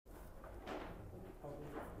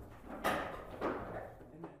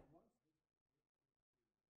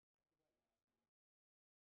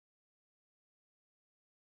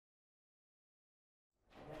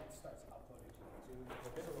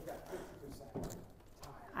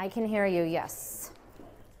I can hear you, yes.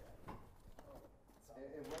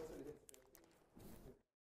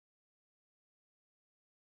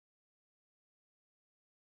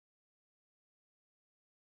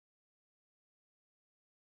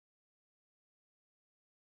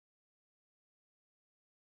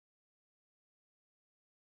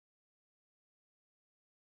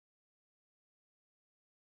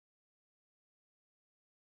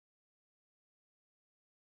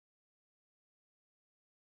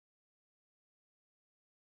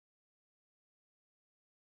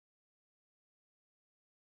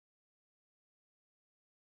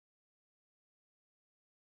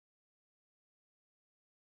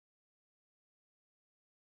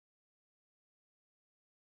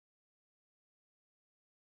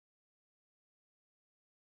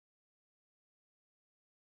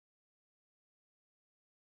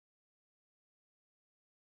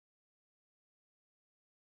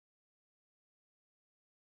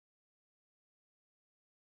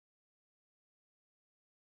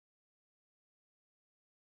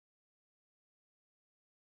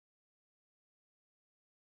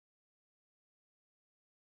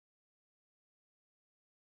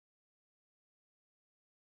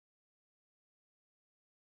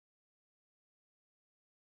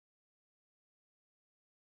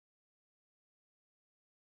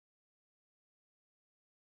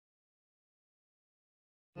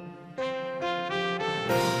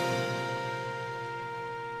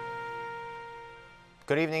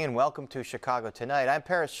 Good evening and welcome to Chicago Tonight. I'm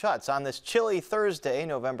Paris Schutz on this chilly Thursday,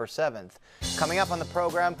 November 7th. Coming up on the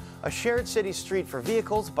program, a shared city street for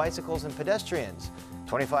vehicles, bicycles, and pedestrians.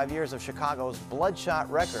 25 years of Chicago's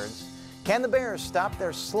bloodshot records. Can the Bears stop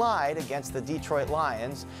their slide against the Detroit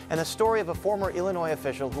Lions? And the story of a former Illinois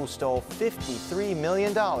official who stole $53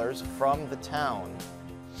 million from the town.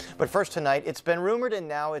 But first tonight, it's been rumored and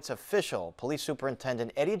now it's official. Police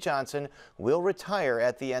Superintendent Eddie Johnson will retire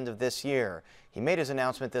at the end of this year. He made his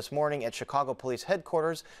announcement this morning at Chicago Police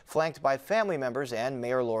Headquarters, flanked by family members and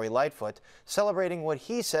Mayor Lori Lightfoot, celebrating what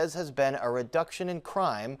he says has been a reduction in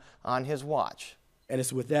crime on his watch. And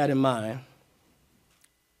it's with that in mind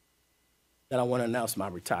that I want to announce my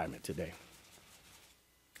retirement today.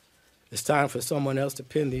 It's time for someone else to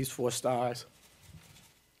pin these 4 stars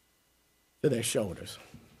to their shoulders.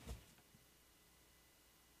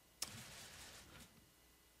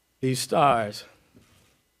 These stars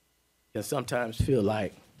can sometimes feel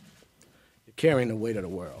like you're carrying the weight of the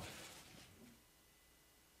world.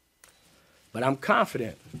 But I'm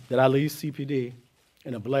confident that I leave CPD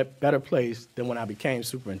in a better place than when I became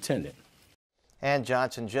superintendent. And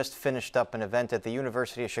Johnson just finished up an event at the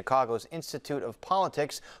University of Chicago's Institute of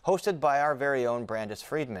Politics, hosted by our very own Brandis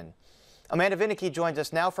Friedman. Amanda Vinicky joins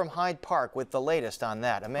us now from Hyde Park with the latest on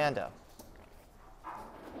that. Amanda.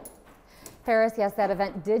 Paris, yes, that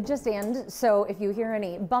event did just end, so if you hear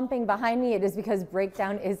any bumping behind me, it is because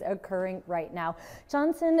breakdown is occurring right now.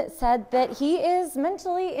 Johnson said that he is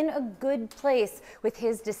mentally in a good place with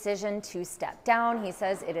his decision to step down. He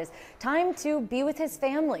says it is time to be with his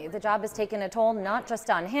family. The job has taken a toll not just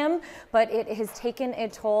on him, but it has taken a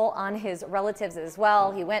toll on his relatives as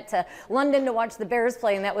well. He went to London to watch the Bears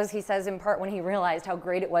play, and that was, he says, in part when he realized how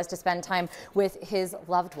great it was to spend time with his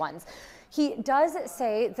loved ones. He does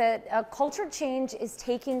say that a culture change is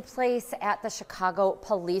taking place at the Chicago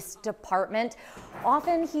Police Department.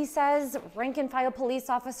 Often, he says, rank and file police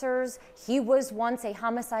officers, he was once a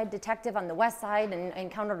homicide detective on the West Side and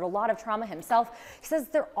encountered a lot of trauma himself. He says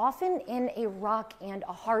they're often in a rock and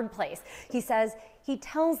a hard place. He says he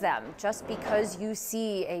tells them just because you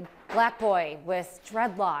see a black boy with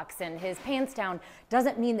dreadlocks and his pants down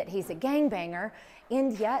doesn't mean that he's a gangbanger,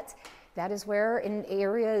 and yet that is where, in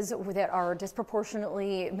areas that are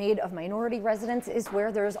disproportionately made of minority residents, is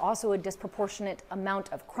where there is also a disproportionate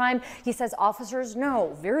amount of crime. He says officers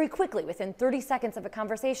know very quickly, within 30 seconds of a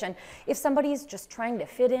conversation, if somebody's just trying to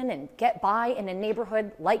fit in and get by in a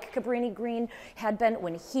neighborhood like Cabrini Green had been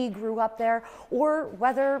when he grew up there, or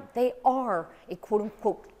whether they are a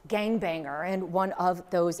quote-unquote gangbanger and one of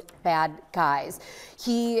those bad guys.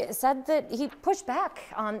 He said that he pushed back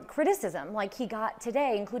on criticism like he got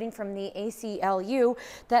today, including from the ACLU,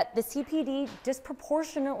 that the CPD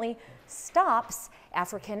disproportionately stops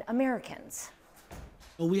African Americans.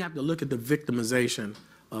 Well, we have to look at the victimization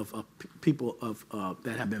of people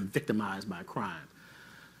that have been victimized by crime.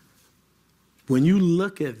 When you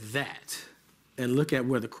look at that and look at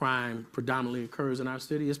where the crime predominantly occurs in our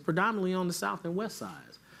city, it's predominantly on the south and west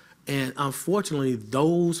sides. And unfortunately,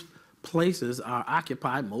 those places are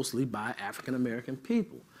occupied mostly by African American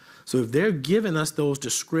people. So if they're giving us those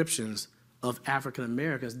descriptions of African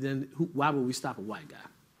Americans, then why would we stop a white guy?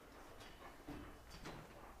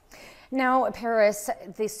 Now, Paris,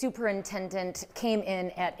 the superintendent came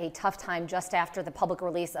in at a tough time just after the public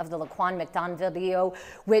release of the Laquan McDonald video,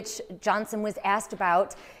 which Johnson was asked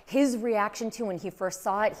about his reaction to when he first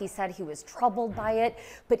saw it. He said he was troubled by it,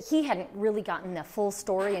 but he hadn't really gotten the full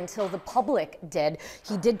story until the public did.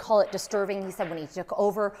 He did call it disturbing. He said when he took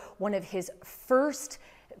over, one of his first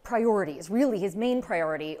priorities, really his main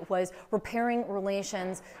priority, was repairing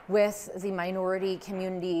relations with the minority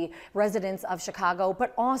community residents of Chicago,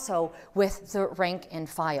 but also with the rank and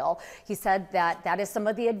file. He said that that is some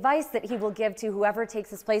of the advice that he will give to whoever takes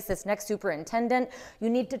his place, this next superintendent. You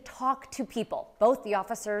need to talk to people, both the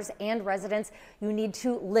officers and residents. You need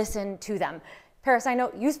to listen to them. Paris, I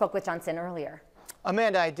know you spoke with Johnson earlier.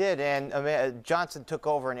 Amanda, I did, and Johnson took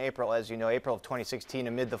over in April, as you know, April of 2016,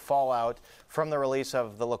 amid the fallout from the release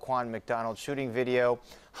of the Laquan McDonald shooting video.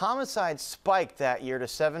 Homicides spiked that year to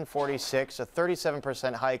 746, a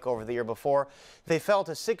 37% hike over the year before. They fell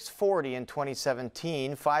to 640 in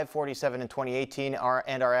 2017, 547 in 2018,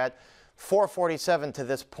 and are at 447 to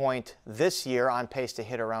this point this year, on pace to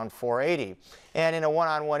hit around 480. And in a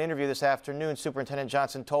one-on-one interview this afternoon, Superintendent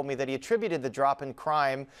Johnson told me that he attributed the drop in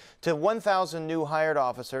crime to 1,000 new hired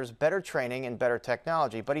officers, better training, and better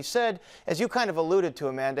technology. But he said, as you kind of alluded to,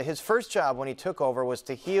 Amanda, his first job when he took over was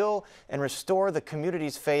to heal and restore the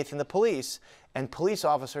community's faith in the police and police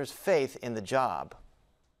officers' faith in the job.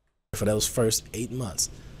 For those first 8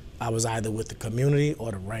 months, I was either with the community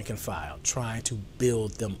or the rank and file, trying to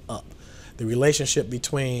build them up. The relationship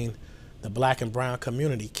between the black and brown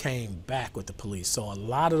community came back with the police. So a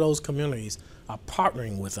lot of those communities are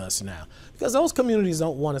partnering with us now, because those communities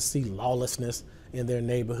don't want to see lawlessness in their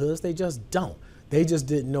neighborhoods. They just don't. They just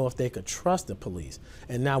didn't know if they could trust the police.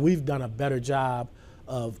 And now we've done a better job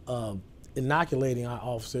of inoculating our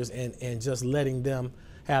officers and just letting them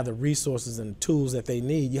have the resources and tools that they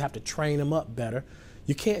need. You have to train them up better.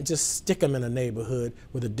 You can't just stick them in a neighborhood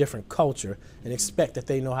with a different culture and expect that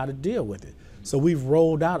they know how to deal with it. So we've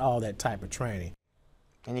rolled out all that type of training.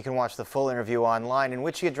 And you can watch the full interview online, in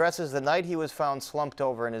which he addresses the night he was found slumped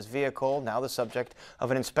over in his vehicle, now the subject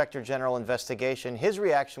of an Inspector General investigation, his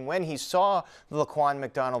reaction when he saw the Laquan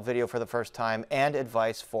McDonald video for the first time, and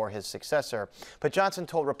advice for his successor. But Johnson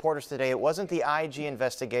told reporters today it wasn't the IG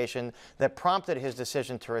investigation that prompted his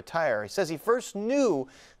decision to retire. He says he first knew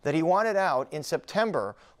that he wanted out in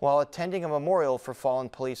September while attending a memorial for fallen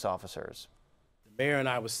police officers. The mayor and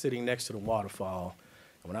I was sitting next to the waterfall.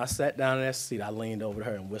 When I sat down in that seat, I leaned over to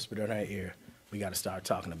her and whispered in her ear, we got to start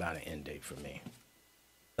talking about an end date for me.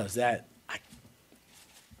 Because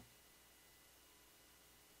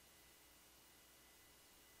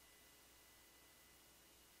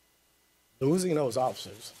losing those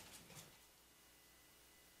officers,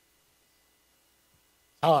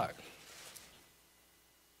 hard.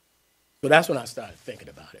 So that's when I started thinking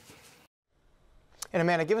about it. And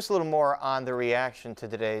Amanda, give us a little more on the reaction to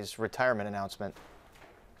today's retirement announcement.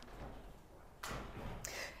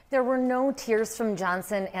 There were no tears from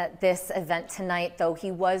Johnson at this event tonight, though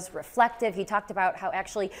he was reflective. He talked about how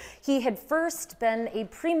actually he had first been a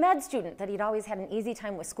pre-med student, that he'd always had an easy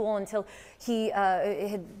time with school until he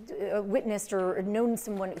had witnessed or known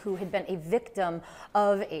someone who had been a victim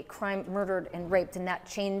of a crime, murdered and raped, and that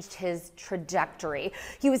changed his trajectory.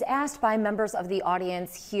 He was asked by members of the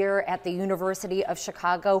audience here at the University of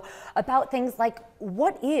Chicago about things like,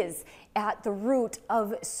 what is at the root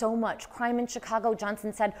of so much crime in Chicago?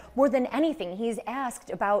 Johnson said more than anything, he's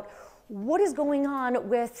asked about what is going on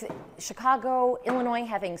with Chicago, Illinois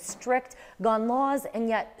having strict gun laws and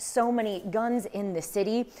yet so many guns in the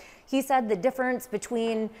city. He said the difference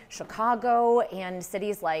between Chicago and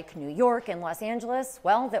cities like New York and Los Angeles,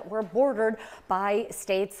 well, that we're bordered by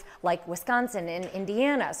states like Wisconsin and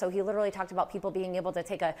Indiana. So he literally talked about people being able to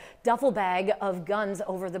take a duffel bag of guns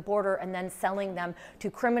over the border and then selling them to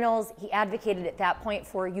criminals. He advocated at that point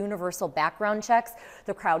for universal background checks.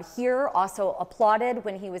 The crowd here also applauded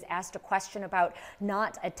when he was asked a question about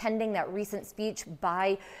not attending that recent speech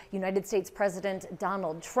by United States President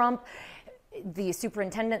Donald Trump. The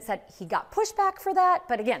superintendent said he got pushback for that,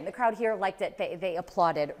 but again, the crowd here liked it. They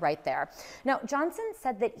applauded right there. Now, Johnson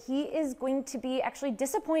said that he is going to be actually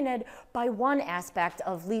disappointed by one aspect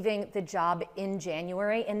of leaving the job in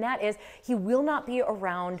January, and that is he will not be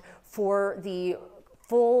around for the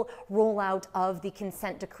full rollout of the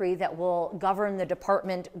consent decree that will govern the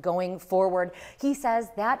department going forward. He says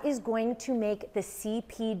that is going to make the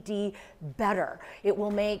CPD better. It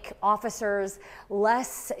will make officers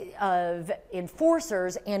less of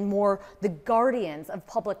enforcers and more the guardians of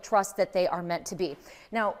public trust that they are meant to be.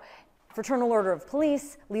 Now, Fraternal Order of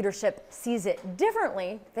Police leadership sees it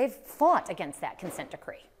differently. They've fought against that consent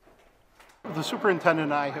decree. The superintendent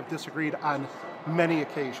and I have disagreed on many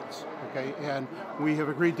occasions, okay, and we have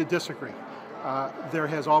agreed to disagree. There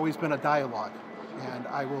has always been a dialogue, and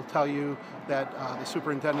I will tell you that the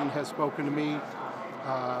superintendent has spoken to me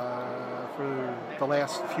for the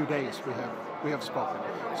last few days. We have spoken.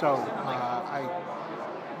 So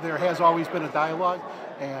there has always been a dialogue,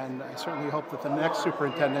 and I certainly hope that the next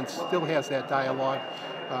superintendent still has that dialogue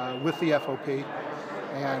with the FOP,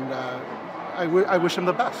 and I wish him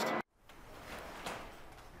the best.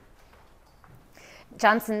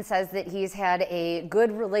 Johnson says that he's had a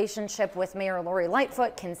good relationship with Mayor Lori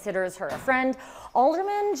Lightfoot, considers her a friend.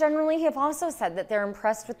 Aldermen generally have also said that they're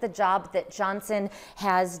impressed with the job that Johnson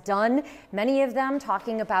has done, many of them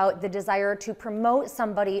talking about the desire to promote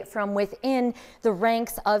somebody from within the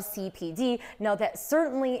ranks of CPD. Now, that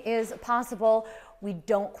certainly is possible. We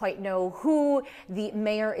don't quite know who the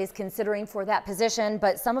mayor is considering for that position,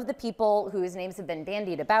 but some of the people whose names have been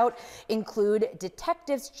bandied about include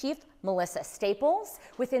Detectives Chief Melissa Staples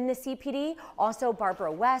within the CPD, also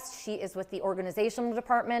Barbara West. She is with the organizational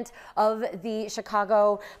department of the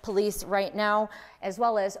Chicago Police right now, as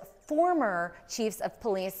well as former chiefs of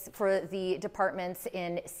police for the departments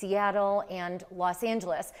in Seattle and Los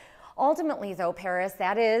Angeles. Ultimately, though, Paris,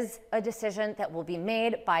 that is a decision that will be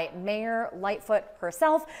made by Mayor Lightfoot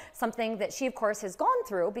herself, something that she, of course, has gone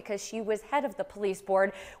through because she was head of the police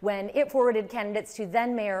board when it forwarded candidates to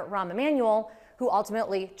then Mayor Rahm Emanuel, who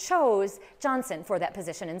ultimately chose Johnson for that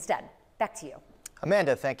position instead. Back to you.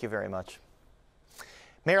 Amanda, thank you very much.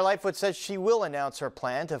 Mayor Lightfoot says she will announce her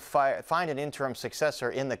plan to find an interim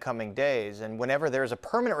successor in the coming days. And whenever there's a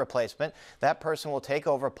permanent replacement, that person will take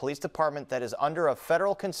over a police department that is under a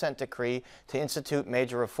federal consent decree to institute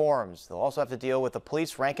major reforms. They'll also have to deal with the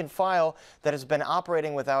police rank and file that has been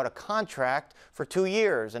operating without a contract for 2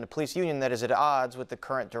 years and a police union that is at odds with the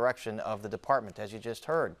current direction of the department, as you just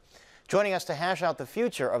heard. Joining us to hash out the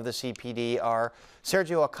future of the CPD are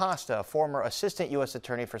Sergio Acosta, a former assistant U.S.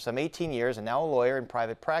 attorney for some 18 years and now a lawyer in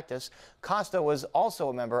private practice. Acosta was also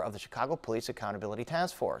a member of the Chicago Police Accountability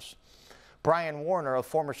Task Force. Brian Warner, a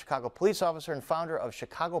former Chicago police officer and founder of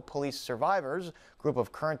Chicago Police Survivors, group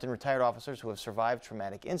of current and retired officers who have survived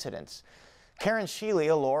traumatic incidents. Karen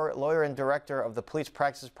Sheely, a lawyer and director of the Police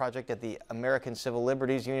Practices Project at the American Civil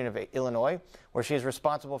Liberties Union of Illinois, where she is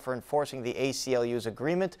responsible for enforcing the ACLU's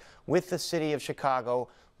agreement with the city of Chicago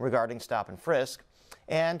regarding stop and frisk.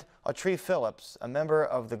 And Autry Phillips, a member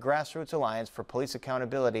of the Grassroots Alliance for Police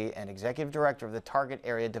Accountability and executive director of the Target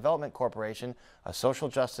Area Development Corporation, a social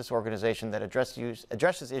justice organization that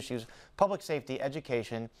addresses issues public safety,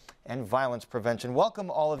 education, and violence prevention. Welcome,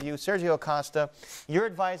 all of you. Sergio Acosta, you're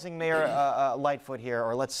advising Mayor Lightfoot here,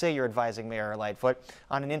 or let's say you're advising Mayor Lightfoot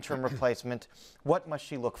on an interim replacement. What must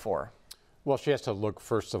she look for? Well, she has to look,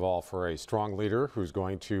 first of all, for a strong leader who's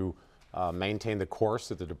going to maintain the course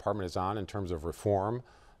that the department is on in terms of reform,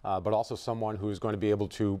 but also someone who is going to be able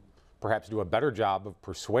to perhaps do a better job of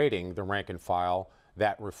persuading the rank and file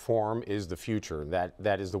that reform is the future,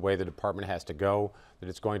 that is the way the department has to go, that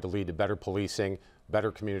it's going to lead to better policing,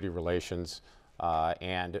 better community relations,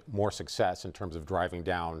 and more success in terms of driving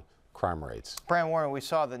down crime rates. Brian Warner, we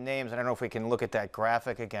saw the names. I don't know if we can look at that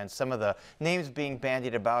graphic again. Some of the names being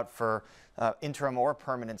bandied about for interim or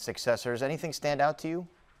permanent successors. Anything stand out to you?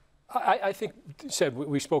 I think,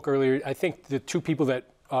 we spoke earlier, I think the two people that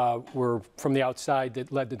were from the outside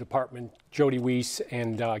that led the department, Jody Weiss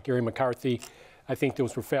and Gary McCarthy, I think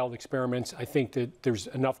those were failed experiments. I think that there's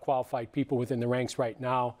enough qualified people within the ranks right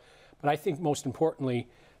now. But I think most importantly,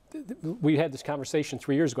 we had this conversation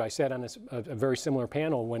 3 years ago. I sat on a very similar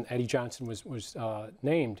panel when Eddie Johnson was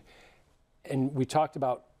named. And we talked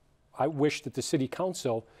about, I wish that the city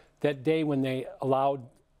council, that day when they allowed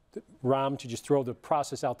Rahm to just throw the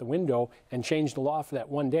process out the window and change the law for that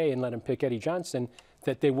one day and let him pick Eddie Johnson,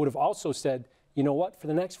 that they would have also said, you know what, for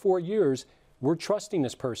the next 4 years, we're trusting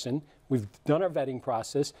this person. We've done our vetting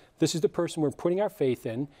process. This is the person we're putting our faith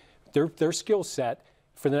in, their skill set.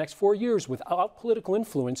 For the next 4 years, without political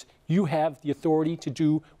influence, you have the authority to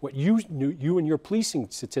do what you and your policing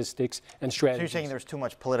statistics and strategies. So you're saying there's too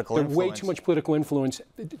much political influence? Way too much political influence.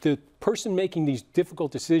 The person making these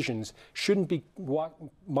difficult decisions shouldn't be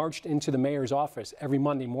marched into the mayor's office every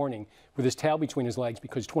Monday morning with his tail between his legs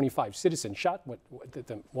because 25 citizens shot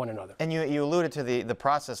one another. And you alluded to the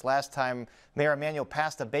process. Last time, Mayor Emanuel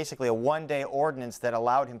passed basically a one-day ordinance that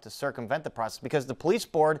allowed him to circumvent the process because the police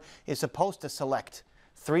board is supposed to select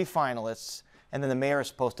 3 finalists, and then the mayor is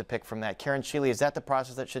supposed to pick from that. Karen Sheely, is that the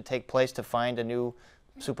process that should take place to find a new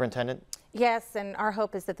Superintendent? Yes, and our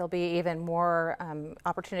hope is that there'll be even more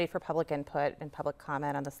opportunity for public input and public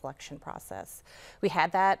comment on the selection process. We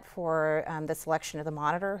had that for the selection of the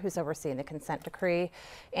monitor who's overseeing the consent decree,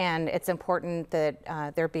 and it's important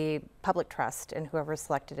that there be public trust in whoever is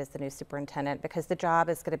selected as the new superintendent, because the job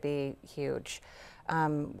is going to be huge.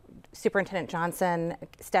 Superintendent Johnson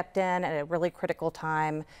stepped in at a really critical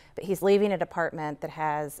time, but he's leaving a department that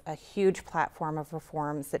has a huge platform of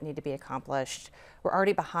reforms that need to be accomplished. We're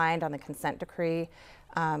already behind on the consent decree.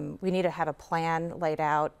 We need to have a plan laid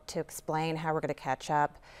out to explain how we're going to catch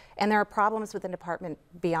up. And there are problems with the department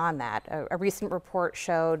beyond that. A recent report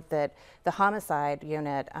showed that the homicide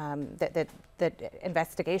unit, the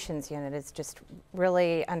investigations unit is just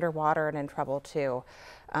really underwater and in trouble too.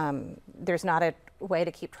 There's not a way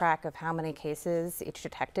to keep track of how many cases each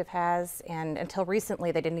detective has, and until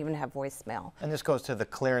recently they didn't even have voicemail. And this goes to the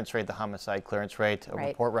clearance rate, the homicide clearance rate, a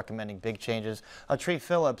report recommending big changes. Tree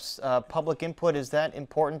Phillips, public input, is that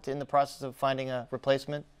important in the process of finding a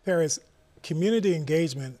replacement? Paris, community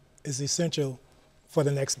engagement is essential for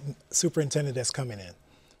the next superintendent that's coming in.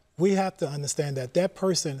 We have to understand that that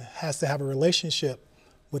person has to have a relationship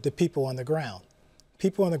with the people on the ground.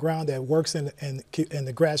 People on the ground that works in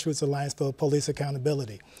the Grassroots Alliance for Police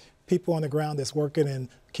Accountability. People on the ground that's working in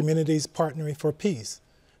Communities Partnering for Peace,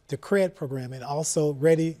 the CRED program, and also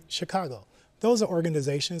Ready Chicago. Those are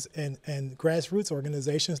organizations and grassroots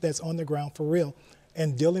organizations that's on the ground for real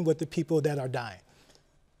and dealing with the people that are dying.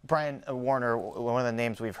 Brian Warner, one of the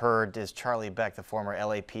names we've heard is Charlie Beck, the former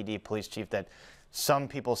LAPD police chief that some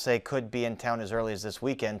people say could be in town as early as this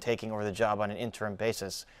weekend, taking over the job on an interim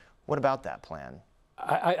basis. What about that plan?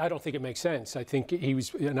 I don't think it makes sense. I think he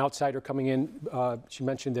was an outsider coming in. She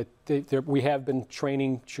mentioned that we have been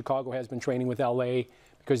training, Chicago has been training with LA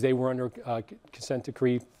because they were under consent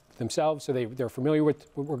decree themselves, so they're familiar with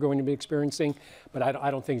what we're going to be experiencing, but I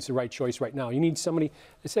don't think it's the right choice right now. You need somebody,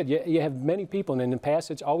 I said, you have many people, and in the past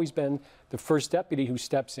it's always been the first deputy who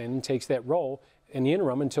steps in and takes that role in the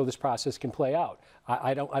interim until this process can play out.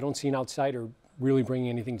 I don't see an outsider really bringing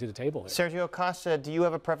anything to the table there. Sergio Acosta, do you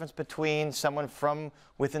have a preference between someone from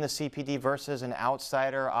within the CPD versus an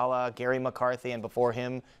outsider a la Gary McCarthy and before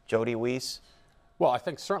him, Jody Weiss? Well, I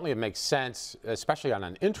think certainly it makes sense, especially on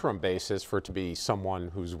an interim basis, for it to be someone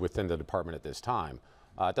who's within the department at this time.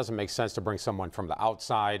 It doesn't make sense to bring someone from the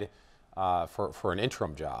outside for an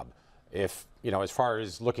interim job. If, as far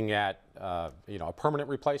as looking at, a permanent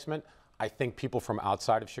replacement, I think people from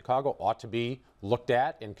outside of Chicago ought to be looked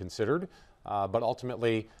at and considered. But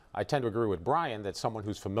ultimately, I tend to agree with Brian that someone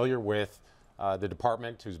who's familiar with the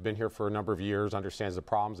department, who's been here for a number of years, understands the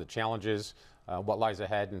problems, the challenges, what lies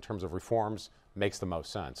ahead in terms of reforms, makes the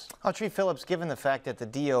most sense. Tree Phillips, given the fact that the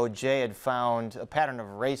DOJ had found a pattern of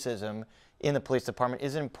racism in the police department,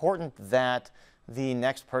 is it important that the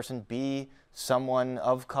next person be someone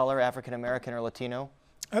of color, African American or Latino?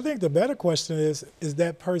 I think the better question is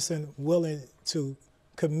that person willing to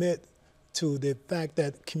commit to the fact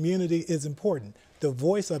that community is important? The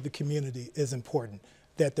voice of the community is important.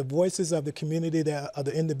 That the voices of the community, that are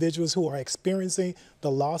the individuals who are experiencing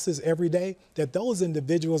the losses every day, that those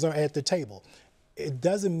individuals are at the table. It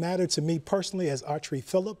doesn't matter to me personally as Tree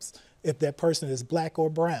Phillips if that person is black or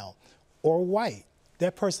brown or white.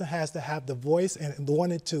 That person has to have the voice and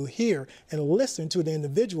wanted to hear and listen to the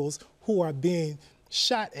individuals who are being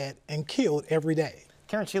shot at and killed every day.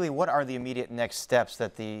 Karen Sheely, what are the immediate next steps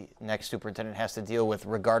that the next superintendent has to deal with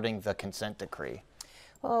regarding the consent decree?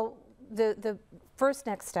 Well, the first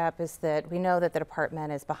next step is that we know that the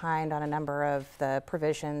department is behind on a number of the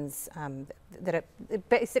provisions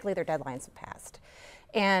basically their deadlines have passed.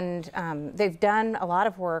 And they've done a lot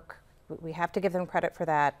of work. We have to give them credit for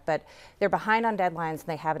that, but they're behind on deadlines and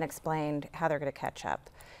they haven't explained how they're going to catch up.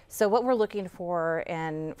 So what we're looking for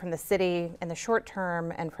from the city in the short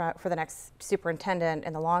term and for the next superintendent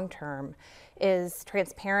in the long term is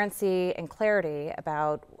transparency and clarity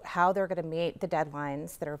about how they're going to meet the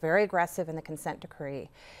deadlines that are very aggressive in the consent decree.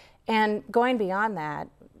 And going beyond that,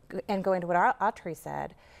 and going to what Autry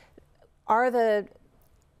said, are the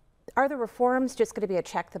reforms just going to be a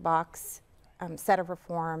check the box set of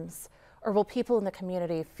reforms, or will people in the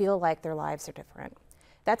community feel like their lives are different?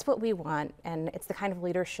 That's what we want, and it's the kind of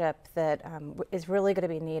leadership that is really going to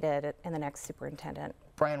be needed in the next superintendent.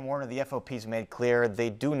 Brian Warner, the FOP's made clear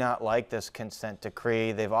they do not like this consent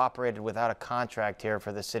decree. They've operated without a contract here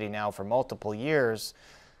for the city now for multiple years.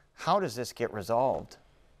 How does this get resolved?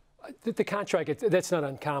 The contract, that's not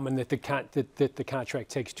uncommon that the contract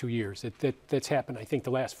takes 2 years. That's happened, I think,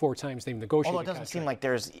 the last 4 times they've negotiated. Although it doesn't seem like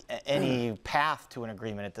there's any path to an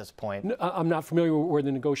agreement at this point. No, I'm not familiar with where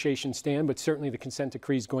the negotiations stand, but certainly the consent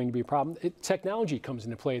decree is going to be a problem. Technology comes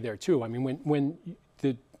into play there, too. I mean, when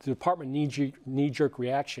the department knee-jerk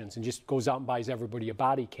reactions and just goes out and buys everybody a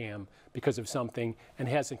body cam because of something and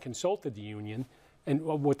hasn't consulted the union, and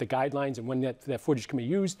what the guidelines and when that footage can be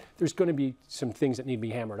used, there's going to be some things that need to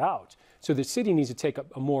be hammered out. So the city needs to take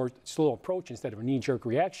a more slow approach instead of a knee-jerk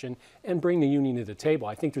reaction and bring the union to the table.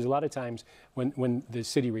 I think there's a lot of times when the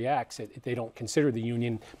city reacts, they don't consider the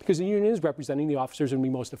union, because the union is representing the officers who will be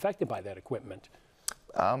most affected by that equipment.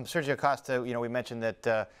 Sergio Costa, we mentioned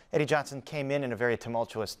that Eddie Johnson came in a very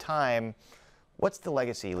tumultuous time. What's the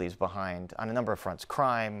legacy he leaves behind on a number of fronts?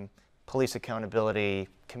 Crime, police accountability,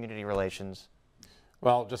 community relations?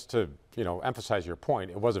 Well, just to emphasize your point,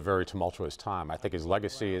 it was a very tumultuous time. I think his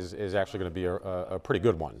legacy is actually going to be a pretty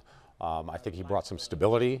good one. I think he brought some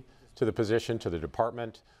stability to the position, to the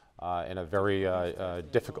department, in a very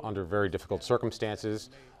under very difficult circumstances.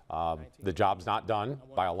 The job's not done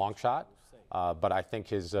by a long shot, but I think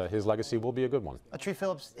his legacy will be a good one. Tree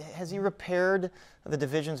Phillips, has he repaired the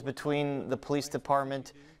divisions between the police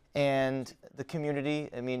department and the community?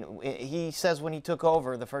 I mean, he says when he took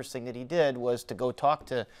over, the first thing that he did was to go talk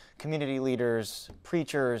to community leaders,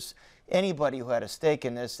 preachers, anybody who had a stake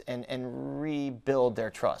in this, and rebuild their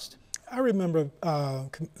trust. I remember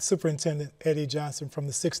Superintendent Eddie Johnson from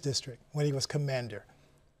the 6th District when he was commander.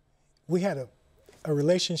 We had a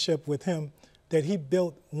relationship with him that he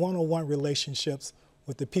built one-on-one relationships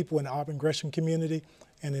with the people in the Auburn Gresham community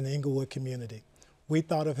and in the Inglewood community. We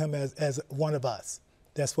thought of him as one of us.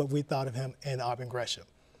 That's what we thought of him in Auburn Gresham.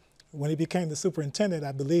 When he became the superintendent,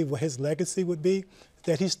 I believe what his legacy would be,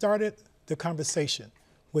 that he started the conversation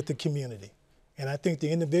with the community. And I think the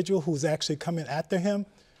individual who's actually coming after him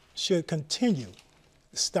should continue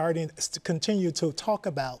to talk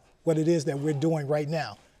about what it is that we're doing right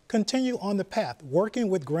now. Continue on the path, working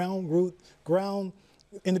with ground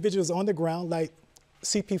individuals on the ground like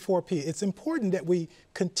CP4P. It's important that we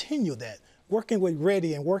continue that. Working with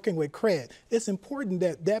Reddy and working with Cred, it's important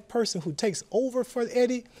that that person who takes over for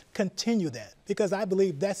Eddie continue that, because I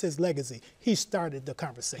believe that's his legacy. He started the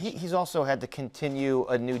conversation. He's also had to continue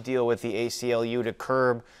a new deal with the ACLU to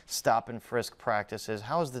curb stop and frisk practices.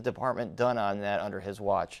 How has the department done on that under his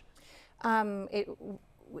watch?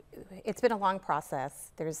 It's been a long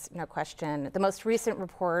process, there's no question. The most recent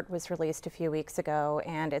report was released a few weeks ago,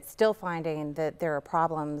 and it's still finding that there are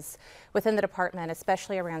problems within the department,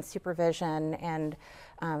 especially around supervision and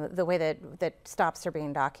the way that stops are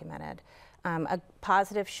being documented. A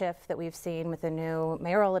positive shift that we've seen with the new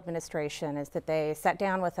mayoral administration is that they sat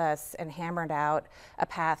down with us and hammered out a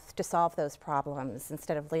path to solve those problems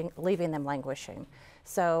instead of leaving them languishing.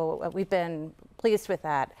 So we've been pleased with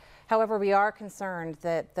that. However, we are concerned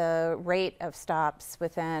that the rate of stops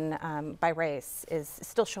within by race is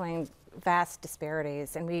still showing vast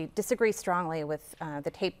disparities, and we disagree strongly with the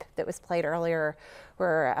tape that was played earlier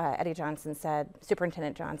where Eddie Johnson said,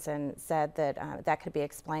 Superintendent Johnson said that that could be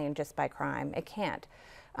explained just by crime. It can't.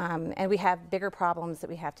 And we have bigger problems that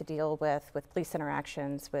we have to deal with police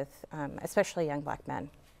interactions with especially young black men.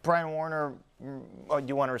 Brian Warner, do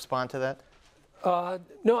you want to respond to that?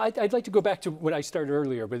 No, I'd like to go back to what I started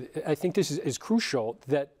earlier, but I think this is crucial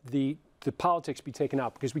that the politics be taken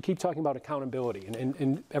out, because we keep talking about accountability,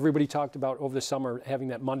 and everybody talked about over the summer having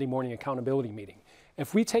that Monday morning accountability meeting.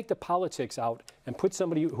 If we take the politics out and put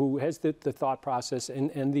somebody who has the thought process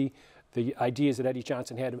and the ideas that Eddie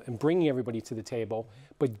Johnson had and bringing everybody to the table,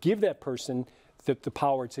 but give that person the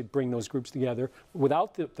power to bring those groups together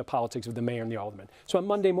without the politics of the mayor and the alderman. So on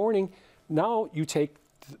Monday morning, now you take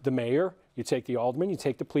the mayor, you take the alderman, you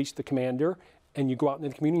take the police, the commander, and you go out into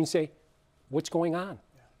the community and say, what's going on?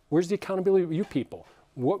 Where's the accountability of you people?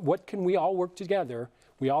 What can we all work together?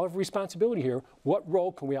 We all have a responsibility here. What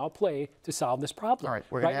role can we all play to solve this problem? All right,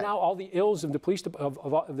 right now, all the ills of the police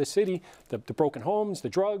of the city, the broken homes, the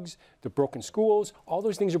drugs, the broken schools, all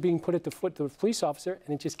those things are being put at the foot of the police officer,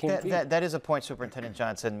 and it just can't be. That is a point Superintendent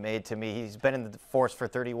Johnson made to me. He's been in the force for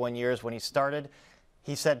 31 years. When he started,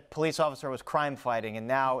 he said police officer was crime fighting, and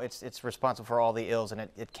now it's responsible for all the ills, and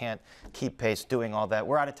it can't keep pace doing all that.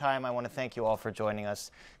 We're out of time. I want to thank you all for joining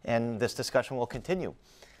us, and this discussion will continue.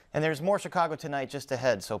 And there's more Chicago Tonight just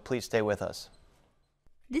ahead, so please stay with us.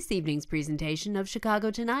 This evening's presentation of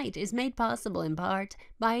Chicago Tonight is made possible in part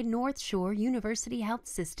by North Shore University Health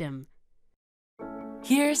System.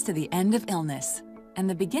 Here's to the end of illness and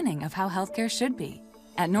the beginning of how healthcare should be.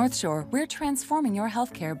 At North Shore, we're transforming your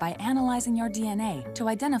healthcare by analyzing your DNA to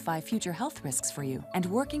identify future health risks for you and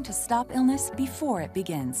working to stop illness before it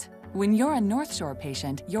begins. When you're a North Shore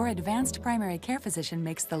patient, your advanced primary care physician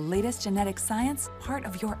makes the latest genetic science part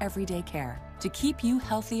of your everyday care to keep you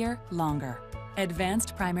healthier longer.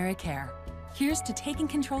 Advanced primary care. Here's to taking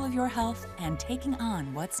control of your health and taking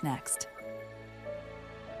on what's next.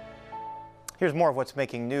 Here's more of what's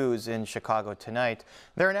making news in Chicago tonight.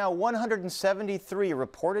 There are now 173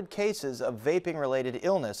 reported cases of vaping-related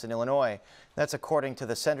illness in Illinois. That's according to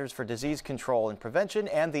the Centers for Disease Control and Prevention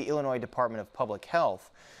and the Illinois Department of Public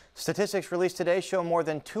Health. Statistics released today show more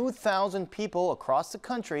than 2,000 people across the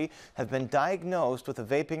country have been diagnosed with a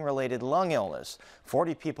vaping-related lung illness.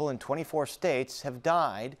 40 people in 24 states have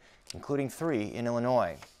died, including 3 in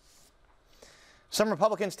Illinois. Some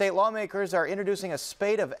Republican state lawmakers are introducing a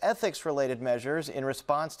spate of ethics-related measures in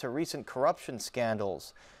response to recent corruption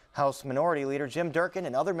scandals. House Minority Leader Jim Durkin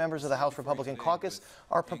and other members of the House Republican caucus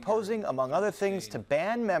are proposing, among other things, to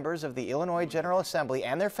ban members of the Illinois General Assembly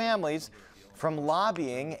and their families from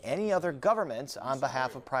lobbying any other governments on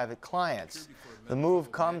behalf of private clients. The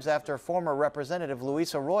move comes after former Representative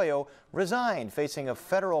Luis Arroyo resigned, facing a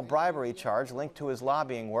federal bribery charge linked to his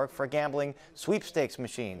lobbying work for gambling sweepstakes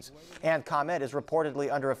machines. And ComEd is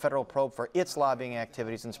reportedly under a federal probe for its lobbying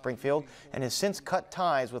activities in Springfield and has since cut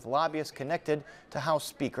ties with lobbyists connected to House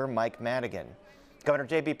Speaker Mike Madigan. Governor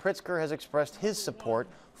J.B. Pritzker has expressed his support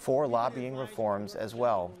for lobbying reforms as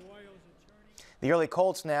well. The early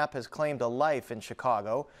cold snap has claimed a life in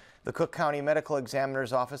Chicago. The Cook County Medical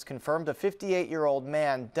Examiner's Office confirmed a 58-year-old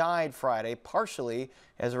man died Friday, partially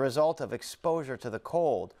as a result of exposure to the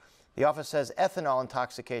cold. The office says ethanol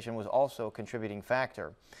intoxication was also a contributing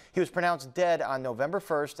factor. He was pronounced dead on November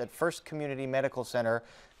 1st at First Community Medical Center,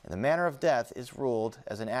 and the manner of death is ruled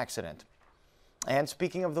as an accident. And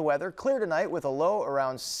speaking of the weather, clear tonight with a low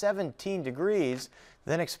around 17 degrees.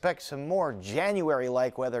 Then expect some more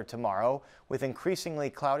January-like weather tomorrow with increasingly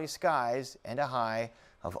cloudy skies and a high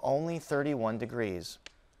of only 31 degrees.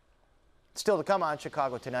 Still to come on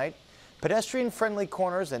Chicago Tonight, pedestrian-friendly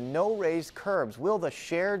corners and no raised curbs. Will the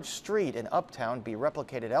shared street in Uptown be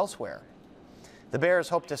replicated elsewhere? The Bears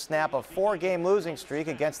hope to snap a 4-game losing streak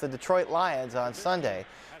against the Detroit Lions on Sunday.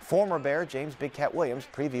 Former Bear James Big Cat Williams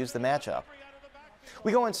previews the matchup.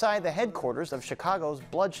 We go inside the headquarters of Chicago's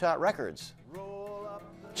Bloodshot Records.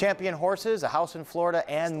 Champion horses, a house in Florida,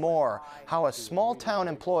 and more. How a small-town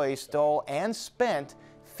employee stole and spent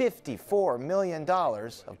 $54 million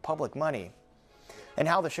of public money. And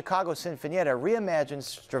how the Chicago Sinfonietta reimagines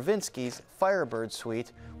Stravinsky's Firebird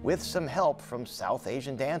Suite with some help from South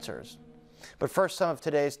Asian dancers. But first, some of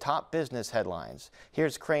today's top business headlines.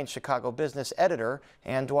 Here's Crane's Chicago business editor,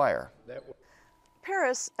 Ann Dwyer.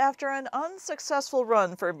 Paris, after an unsuccessful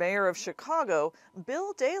run for mayor of Chicago,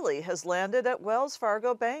 Bill Daley has landed at Wells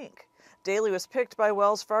Fargo Bank. Daley was picked by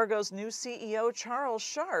Wells Fargo's new CEO, Charles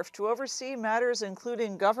Scharf, to oversee matters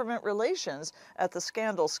including government relations at the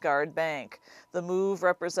scandal-scarred bank. The move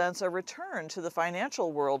represents a return to the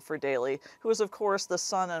financial world for Daley, who is, of course, the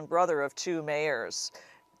son and brother of 2 mayors.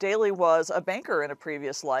 Daley was a banker in a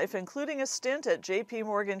previous life, including a stint at J.P.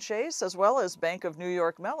 Morgan Chase as well as Bank of New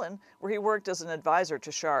York Mellon, where he worked as an advisor to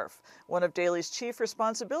Scharf. One of Daley's chief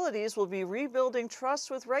responsibilities will be rebuilding trust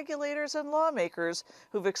with regulators and lawmakers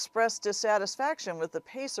who've expressed dissatisfaction with the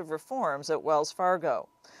pace of reforms at Wells Fargo.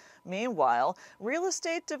 Meanwhile, real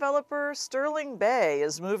estate developer Sterling Bay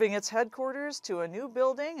is moving its headquarters to a new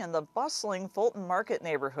building in the bustling Fulton Market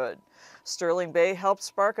neighborhood. Sterling Bay helped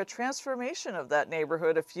spark a transformation of that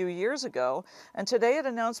neighborhood a few years ago, and today it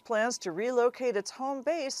announced plans to relocate its home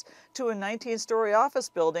base to a 19-story office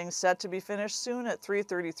building set to be finished soon at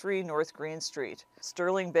 333 North Green Street.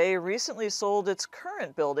 Sterling Bay recently sold its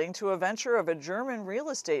current building to a venture of a German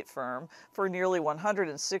real estate firm for nearly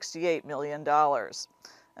 $168 million.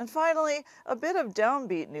 And finally, a bit of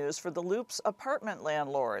downbeat news for the Loop's apartment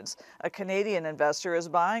landlords. A Canadian investor is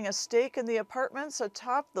buying a stake in the apartments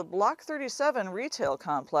atop the Block 37 retail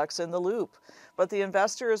complex in the Loop. But the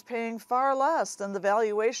investor is paying far less than the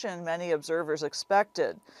valuation many observers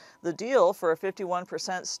expected. The deal for a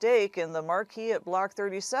 51% stake in the marquee at Block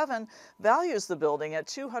 37 values the building at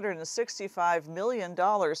 $265 million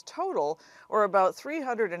total, or about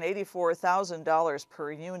 $384,000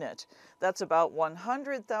 per unit. That's about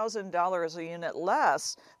 $100,000 a unit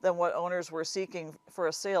less than what owners were seeking for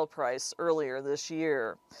a sale price earlier this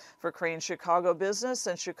year. For Crane Chicago Business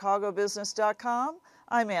and ChicagoBusiness.com,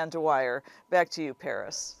 I'm Ann Dwyer. Back to you,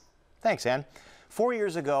 Paris. Thanks, Ann. 4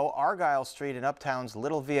 years ago, Argyle Street in Uptown's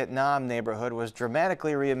Little Vietnam neighborhood was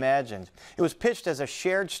dramatically reimagined. It was pitched as a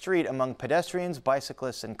shared street among pedestrians,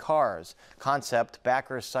 bicyclists, and cars. Concept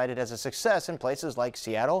backers cited as a success in places like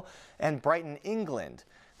Seattle and Brighton, England.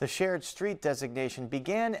 The shared street designation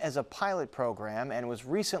began as a pilot program and was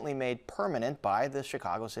recently made permanent by the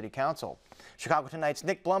Chicago City Council. Chicago Tonight's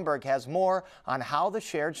Nick Blumberg has more on how the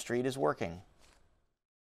shared street is working.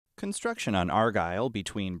 Construction on Argyle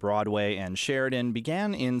between Broadway and Sheridan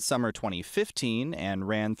began in summer 2015 and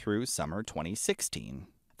ran through summer 2016.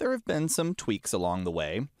 There have been some tweaks along the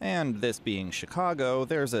way, and this being Chicago,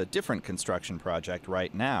 there's a different construction project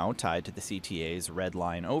right now tied to the CTA's Red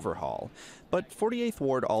Line overhaul. But 48th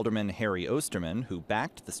Ward Alderman Harry Osterman, who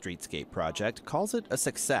backed the streetscape project, calls it a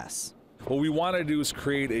success. What we want to do is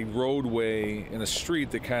create a roadway and a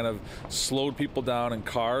street that kind of slowed people down in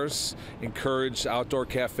cars, encouraged outdoor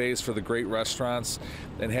cafes for the great restaurants,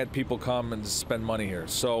 and had people come and spend money here.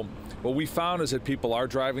 So what we found is that people are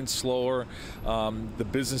driving slower. The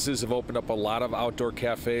businesses have opened up a lot of outdoor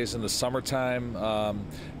cafes in the summertime.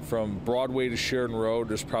 From Broadway to Sheridan Road,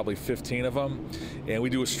 there's probably 15 of them. And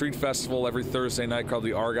we do a street festival every Thursday night called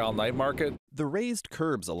the Argyle Night Market. The raised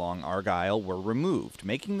curbs along Argyle were removed,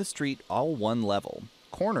 making the street all one level.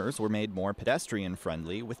 Corners were made more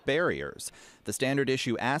pedestrian-friendly with barriers. The standard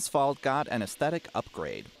issue asphalt got an aesthetic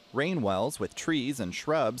upgrade. Rain wells with trees and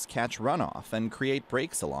shrubs catch runoff and create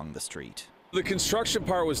breaks along the street. The construction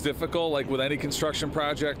part was difficult, like with any construction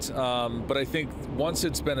project, but I think once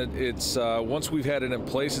once we've had it in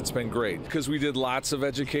place, it's been great because we did lots of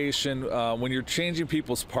education. When you're changing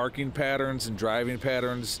people's parking patterns and driving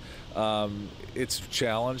patterns, it's a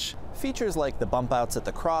challenge. Features like the bump outs at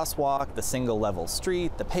the crosswalk, the single-level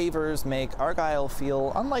street, the pavers make Argyle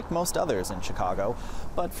feel unlike most others in Chicago.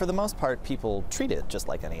 But for the most part, people treat it just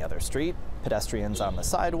like any other street. Pedestrians on the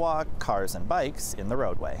sidewalk, cars and bikes in the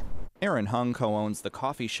roadway. Aaron Hung co-owns the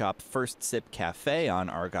coffee shop First Sip Cafe on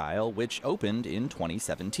Argyle, which opened in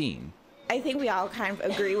 2017. I think we all kind of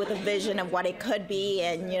agree with the vision of what it could be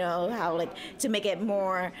and, you know, how to make it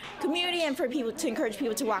more community and for people to encourage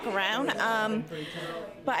people to walk around.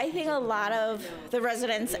 But I think a lot of the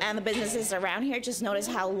residents and the businesses around here just noticed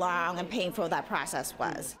how long and painful that process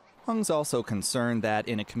was. Hung's also concerned that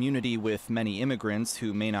in a community with many immigrants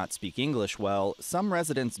who may not speak English well, some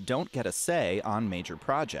residents don't get a say on major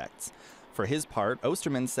projects. For his part,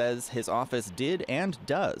 Osterman says his office did and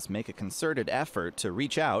does make a concerted effort to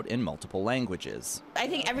reach out in multiple languages. I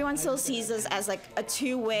think everyone still sees this as like a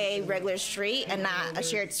two-way regular street and not a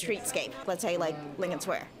shared streetscape, let's say like Lincoln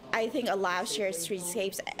Square. I think a lot of shared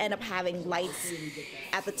streetscapes end up having lights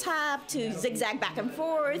at the top to zigzag back and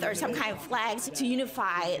forth or some kind of flags to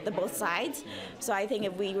unify the both sides. So I think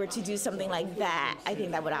if we were to do something like that, I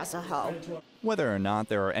think that would also help. Whether or not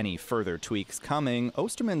there are any further tweaks coming,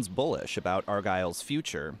 Osterman's bullish about Argyle's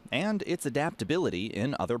future and its adaptability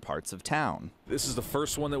in other parts of town. This is the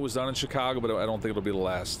first one that was done in Chicago, but I don't think it'll be the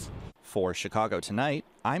last. For Chicago Tonight,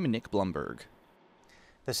 I'm Nick Blumberg.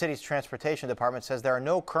 The city's transportation department says there are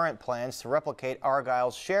no current plans to replicate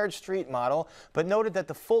Argyle's shared street model, but noted that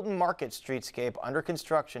the Fulton Market streetscape under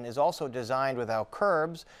construction is also designed without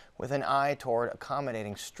curbs, with an eye toward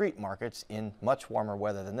accommodating street markets in much warmer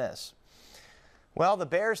weather than this. Well, the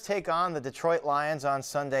Bears take on the Detroit Lions on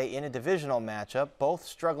Sunday in a divisional matchup. Both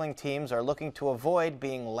struggling teams are looking to avoid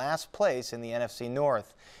being last place in the NFC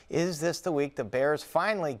North. Is this the week the Bears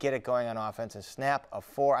finally get it going on offense and snap a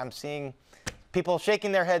I'm seeing people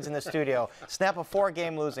shaking their heads in the studio. Snap a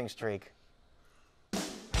 4-game losing streak.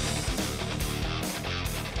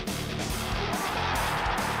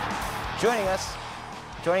 Joining us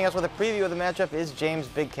with a preview of the matchup is James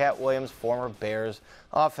Big Cat Williams, former Bears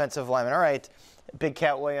offensive lineman. All right, Big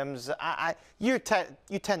Cat Williams, you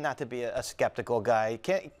tend not to be a skeptical guy.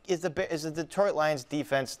 Is the Detroit Lions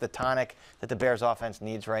defense the tonic that the Bears offense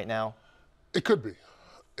needs right now? It could be.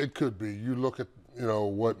 It could be. You look at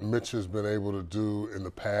what Mitch has been able to do in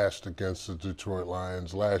the past against the Detroit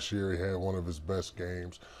Lions. Last year, he had one of his best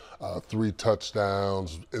games. 3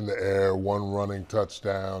 touchdowns in the air, 1 running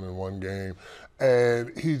touchdown in 1 game.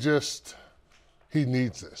 And he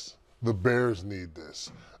needs this. The Bears need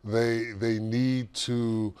this. They need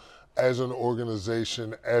to, as an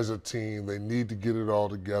organization, as a team, they need to get it all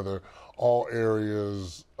together all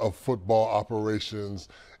areas of football operations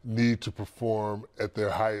need to perform at their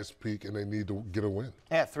highest peak, and they need to get a win.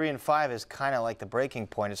 Yeah, 3-5 is kind of like the breaking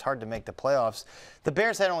point. It's hard to make the playoffs. The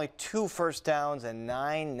Bears had only 2 first downs and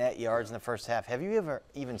 9 net yards in the first half. Have you ever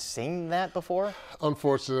even seen that before?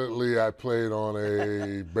 Unfortunately, I played on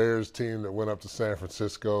a Bears team that went up to San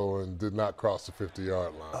Francisco and did not cross the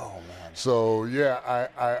 50-yard line. Oh, man. So, yeah,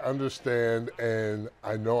 I understand, and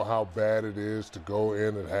I know how bad it is to go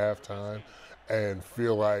in at halftime and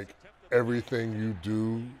feel like everything you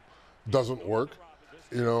do doesn't work,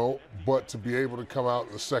 you know, but to be able to come out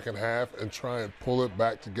in the second half and try and pull it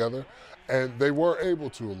back together, and they were able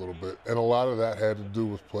to a little bit, and a lot of that had to do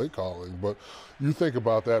with play calling. But you think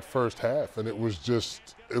about that first half, and it was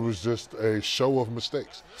just a show of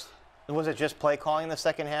mistakes. Was it just play calling in the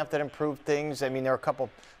second half that improved things? I mean, there were a couple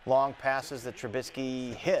long passes that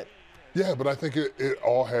Trubisky hit. Yeah, but I think it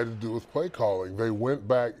all had to do with play calling. They went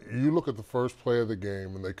back. You look at the first play of the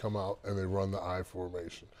game, and they come out and they run the I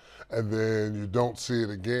formation. And then you don't see it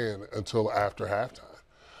again until after halftime.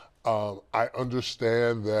 I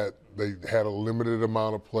understand that they had a limited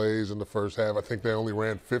amount of plays in the first half. I think they only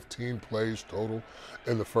ran 15 plays total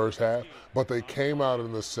in the first half. But they came out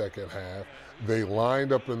in the second half. They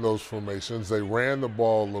lined up in those formations. They ran the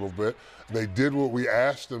ball a little bit. They did what we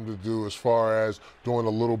asked them to do as far as doing a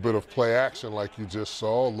little bit of play action like you just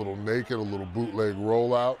saw, a little naked, a little bootleg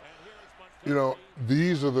rollout. You know,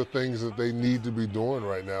 these are the things that they need to be doing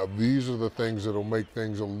right now. These are the things that will make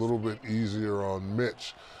things a little bit easier on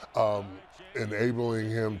Mitch, enabling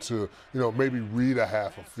him to, you know, maybe read a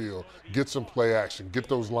half a field, get some play action, get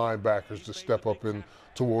those linebackers to step up in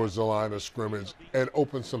towards the line of scrimmage and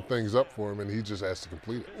open some things up for him, and he just has to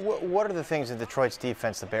complete it. What are the things in Detroit's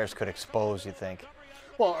defense the Bears could expose, you think?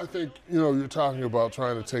 Well, I think, you know, you're talking about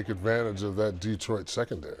trying to take advantage of that Detroit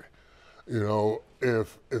secondary. You know,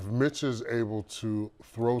 if Mitch is able to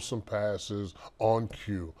throw some passes on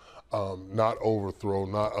cue, not overthrow,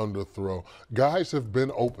 not underthrow, guys have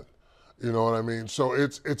been open. You know what I mean? So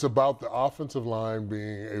it's about the offensive line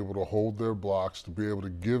being able to hold their blocks, to be able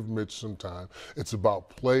to give Mitch some time. It's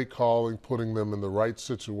about play calling, putting them in the right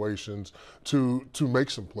situations to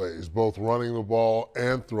make some plays, both running the ball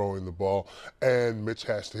and throwing the ball, and Mitch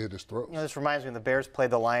has to hit his throws. You know, this reminds me when the Bears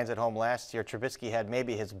played the Lions at home last year. Trubisky had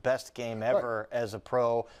maybe his best game ever as a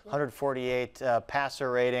pro, 148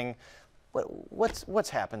 passer rating.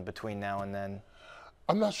 What's happened between now and then?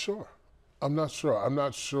 I'm not sure. I'm not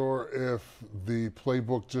sure if the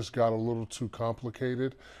playbook just got a little too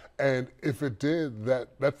complicated. And if it did,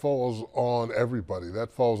 that falls on everybody.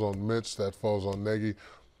 That falls on Mitch. That falls on Nagy.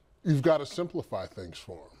 You've got to simplify things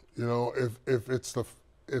for him. You know,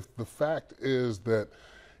 if the fact is that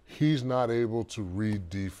he's not able to read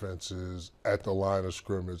defenses at the line of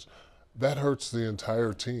scrimmage, that hurts the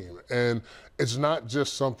entire team. And it's not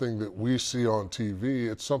just something that we see on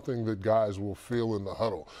TV, it's something that guys will feel in the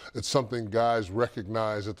huddle. It's something guys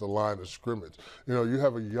recognize at the line of scrimmage. You know, you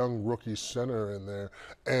have a young rookie center in there,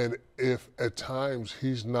 and if at times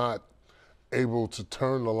he's not able to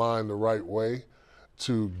turn the line the right way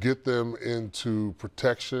to get them into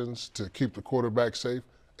protections to keep the quarterback safe,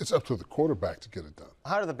 it's up to the quarterback to get it done.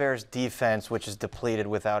 How do the Bears' defense, which is depleted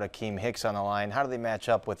without Akeem Hicks on the line, how do they match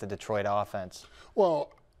up with the Detroit offense? Well,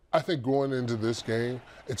 I think going into this game,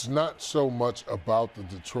 it's not so much about the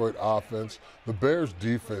Detroit offense. The Bears'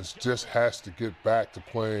 defense just has to get back to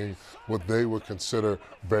playing what they would consider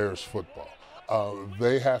Bears football.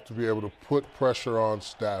 They have to be able to put pressure on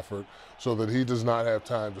Stafford so that he does not have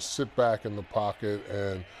time to sit back in the pocket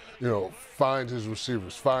and, you know, find his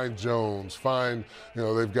receivers, find Jones,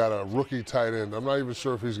 they've got a rookie tight end. I'm not even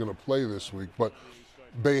sure if he's going to play this week, but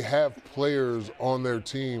they have players on their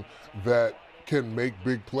team that can make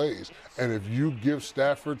big plays. And if you give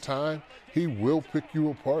Stafford time, he will pick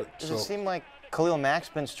you apart. Does it seem like Khalil Mack's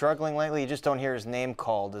been struggling lately? You just don't hear his name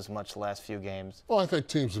called as much the last few games. Well, I think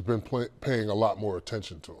teams have been paying a lot more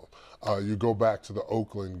attention to him. You go back to the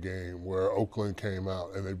Oakland game where Oakland came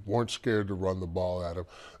out and they weren't scared to run the ball at him.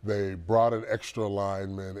 They brought an extra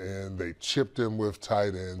lineman in. They chipped him with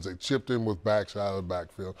tight ends. They chipped him with backs out of the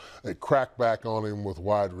backfield. They cracked back on him with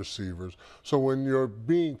wide receivers. So when you're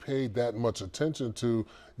being paid that much attention to,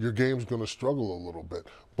 your game's going to struggle a little bit.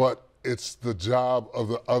 But it's the job of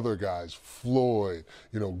the other guys, Floyd,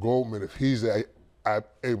 Goldman, if he's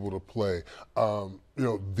able to play.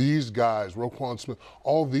 These guys, Roquan Smith,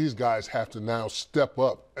 all these guys have to now step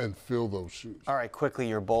up and fill those shoes. All right, quickly,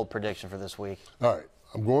 your bold prediction for this week. All right,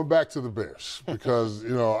 I'm going back to the Bears because,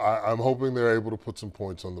 I'm hoping they're able to put some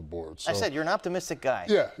points on the board. So, I said you're an optimistic guy.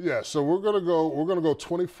 Yeah. So we're gonna go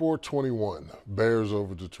 24-21, Bears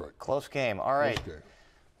over Detroit. Close game. All right. Close game.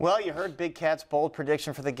 Well, you heard Big Cat's bold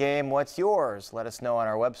prediction for the game. What's yours? Let us know on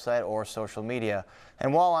our website or social media.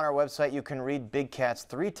 And while on our website, you can read Big Cat's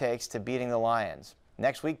 3 takes to beating the Lions.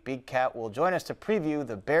 Next week, Big Cat will join us to preview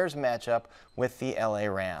the Bears matchup with the LA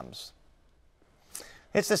Rams.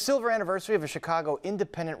 It's the silver anniversary of a Chicago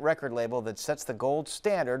independent record label that sets the gold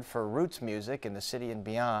standard for roots music in the city and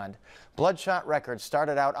beyond. Bloodshot Records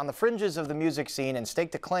started out on the fringes of the music scene and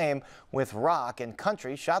staked a claim with rock and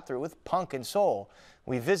country shot through with punk and soul.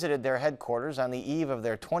 We visited their headquarters on the eve of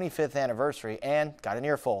their 25th anniversary and got an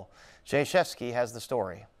earful. Jay Shefsky has the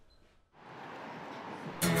story.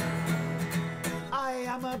 I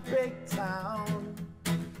am a big town.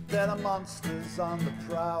 There are monsters on the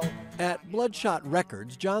prowl. At Bloodshot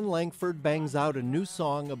Records, John Langford bangs out a new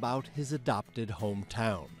song about his adopted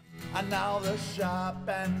hometown. And now the sharp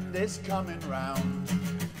end is coming round,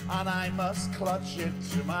 and I must clutch it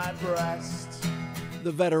to my breast.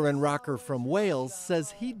 The veteran rocker from Wales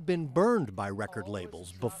says he'd been burned by record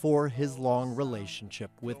labels before his long relationship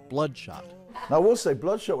with Bloodshot. Now, I will say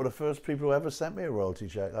Bloodshot were the first people who ever sent me a royalty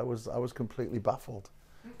check. I was completely baffled,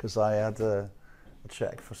 because I had a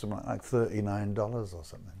check for something like $39 or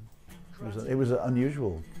something. It was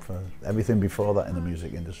unusual for everything before that in the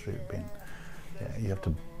music industry. You have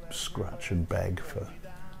to scratch and beg for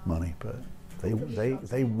money, but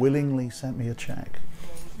they willingly sent me a check.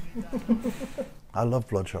 I love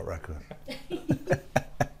Bloodshot Records.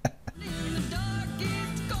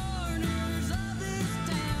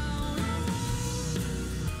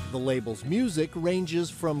 The label's music ranges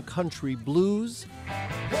from country blues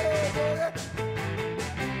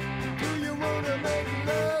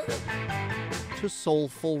to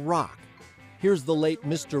soulful rock. Here's the late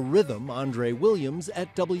Mr. Rhythm, Andre Williams,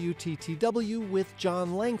 at WTTW with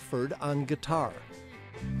John Langford on guitar.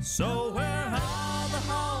 So where are the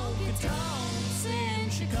honky-tonks in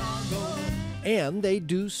Chicago? And they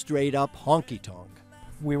do straight up honky-tonk.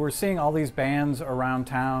 We were seeing all these bands around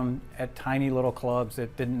town at tiny little clubs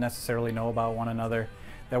that didn't necessarily know about one another,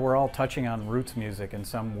 that were all touching on roots music in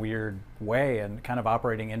some weird way and kind of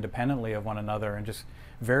operating independently of one another and just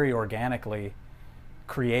very organically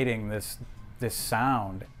creating this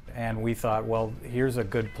sound. And we thought, well, here's a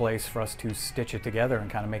good place for us to stitch it together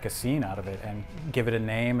and kind of make a scene out of it and give it a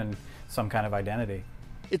name and some kind of identity.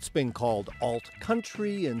 It's been called alt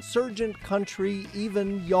country, insurgent country,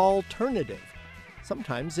 even y'alternative.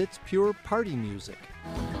 Sometimes it's pure party music.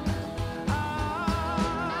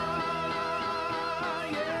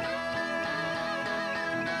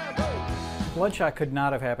 Bloodshot could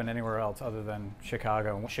not have happened anywhere else other than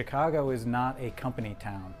Chicago. Chicago is not a company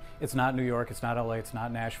town. It's not New York, it's not LA, it's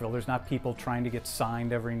not Nashville. There's not people trying to get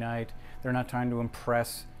signed every night. They're not trying to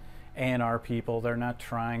impress A&R people. They're not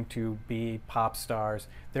trying to be pop stars.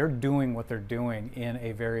 They're doing what they're doing in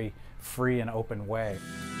a very free and open way.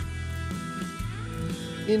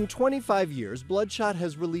 In 25 years, Bloodshot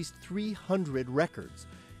has released 300 records,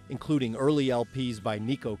 including early LPs by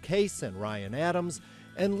Nico Case and Ryan Adams,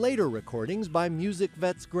 and later recordings by music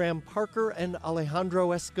vets Graham Parker and Alejandro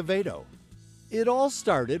Escovedo. It all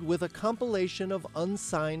started with a compilation of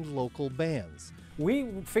unsigned local bands. We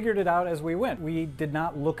figured it out as we went. We did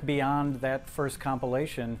not look beyond that first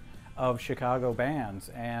compilation of Chicago bands,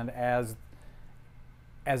 and as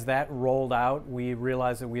that rolled out, we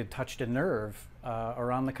realized that we had touched a nerve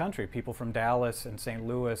around the country. People from Dallas and St.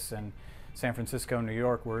 Louis and San Francisco, New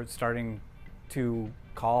York were starting to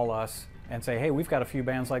call us and say, hey, we've got a few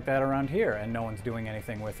bands like that around here, and no one's doing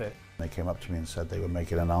anything with it. They came up to me and said they were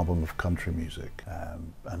making an album of country music,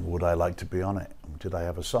 and would I like to be on it? Did I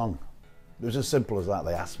have a song? It was as simple as that.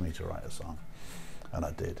 They asked me to write a song, and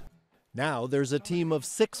I did. Now there's a team of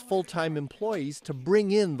 6 full-time employees to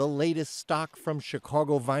bring in the latest stock from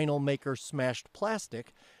Chicago vinyl maker Smashed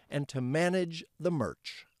Plastic and to manage the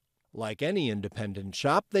merch. Like any independent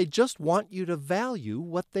shop, they just want you to value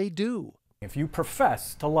what they do. If you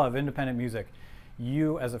profess to love independent music,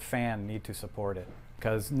 you as a fan need to support it,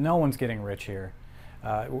 because no one's getting rich here.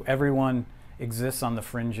 Everyone exists on the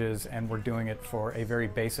fringes, and we're doing it for a very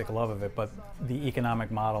basic love of it, but the economic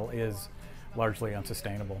model is largely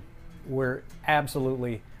unsustainable. We're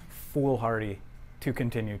absolutely foolhardy to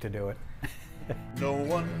continue to do it. No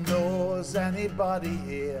one knows anybody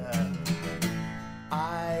here.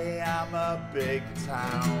 I am a big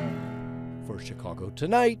town. For Chicago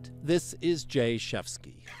Tonight, this is Jay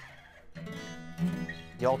Shefsky.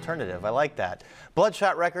 The alternative, I like that.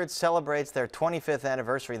 Bloodshot Records celebrates their 25th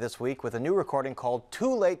anniversary this week with a new recording called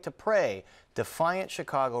Too Late to Pray, Defiant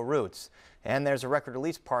Chicago Roots. And there's a record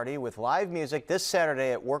release party with live music this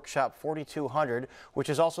Saturday at Workshop 4200, which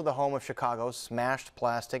is also the home of Chicago's Smashed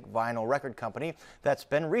Plastic Vinyl Record Company that's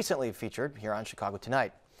been recently featured here on Chicago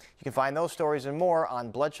Tonight. You can find those stories and more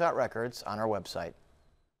on Bloodshot Records on our website.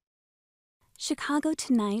 Chicago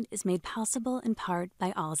Tonight is made possible in part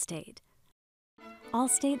by Allstate.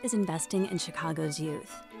 Allstate is investing in Chicago's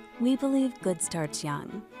youth. We believe good starts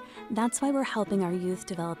young. That's why we're helping our youth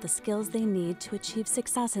develop the skills they need to achieve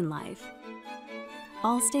success in life.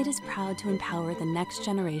 Allstate is proud to empower the next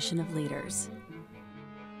generation of leaders.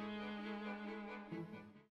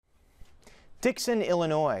 Dixon,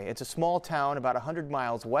 Illinois. It's a small town about 100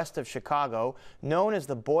 miles west of Chicago, known as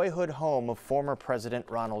the boyhood home of former President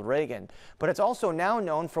Ronald Reagan. But it's also now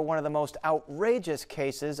known for one of the most outrageous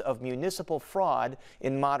cases of municipal fraud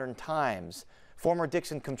in modern times. Former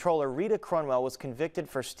Dixon Comptroller Rita Crunwell was convicted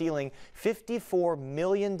for stealing $54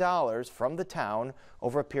 million from the town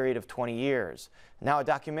over a period of 20 years. Now a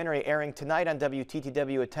documentary airing tonight on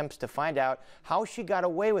WTTW attempts to find out how she got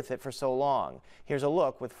away with it for so long. Here's a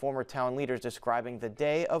look with former town leaders describing the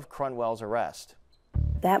day of Crunwell's arrest.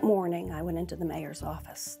 That morning, I went into the mayor's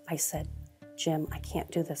office. I said, "Jim, I can't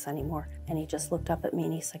do this anymore." And he just looked up at me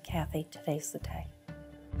and he said, "Kathy, today's the day."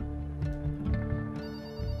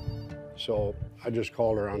 So I just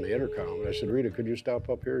called her on the intercom and I said, "Rita, could you stop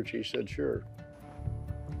up here?" And she said, "Sure."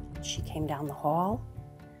 She came down the hall.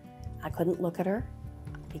 I couldn't look at her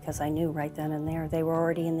because I knew right then and there they were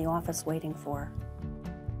already in the office waiting for her.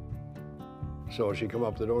 So she come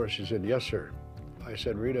up the door and she said, "Yes, sir." I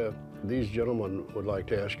said, "Rita, these gentlemen would like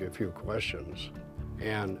to ask you a few questions."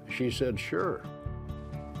 And she said, "Sure."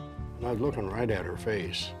 And I was looking right at her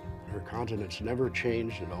face. Her countenance never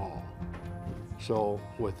changed at all. So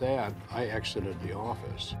with that, I exited the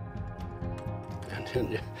office. And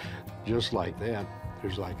then just like that,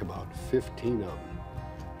 there's like about 15 of them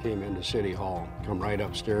came into City Hall, come right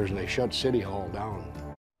upstairs, and they shut City Hall down.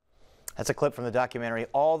 That's a clip from the documentary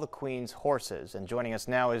All the Queen's Horses. And joining us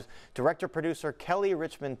now is director-producer Kelly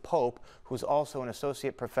Richmond Pope, who's also an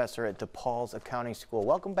associate professor at DePaul's Accounting School.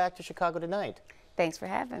 Welcome back to Chicago Tonight. Thanks for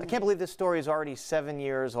having me. I can't believe this story is already 7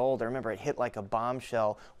 years old. I remember it hit like a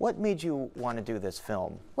bombshell. What made you want to do this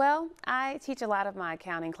film? Well, I teach a lot of my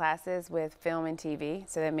accounting classes with film and TV,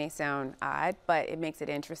 so that may sound odd, but it makes it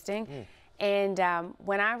interesting. And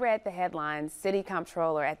when I read the headlines, City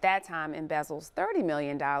Comptroller at that time embezzles $30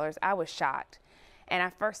 million, I was shocked. And I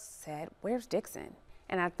first said, "Where's Dixon?"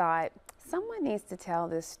 And I thought, someone needs to tell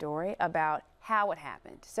this story about how it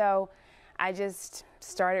happened. So I just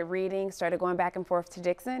started reading, started going back and forth to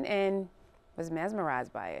Dixon, and was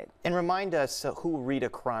mesmerized by it. And remind us who Rita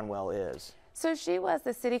Crunwell is. So she was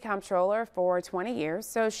the city comptroller for 20 years,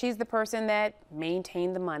 so she's the person that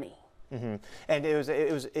maintained the money. And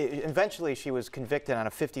eventually she was convicted on a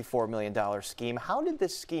 $54 million scheme. How did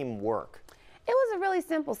this scheme work? It was a really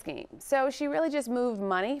simple scheme. So she really just moved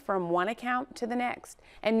money from one account to the next,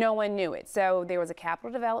 and no one knew it. So there was a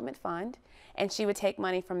capital development fund, and she would take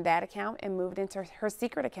money from that account and move it into her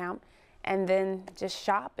secret account, and then just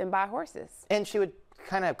shop and buy horses. And she would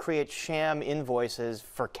kind of create sham invoices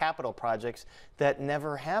for capital projects that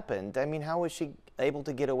never happened. I mean, how was she able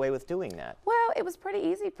to get away with doing that? Well, it was pretty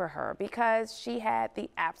easy for her because she had the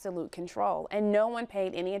absolute control, and no one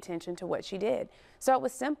paid any attention to what she did. So it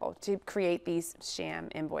was simple to create these sham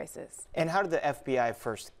invoices. And how did the FBI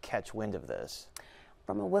first catch wind of this?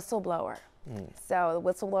 From a whistleblower. So the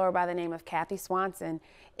whistleblower by the name of Kathy Swanson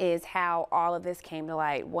is how all of this came to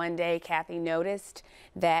light. One day, Kathy noticed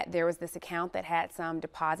that there was this account that had some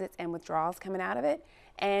deposits and withdrawals coming out of it,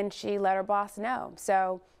 and she let her boss know.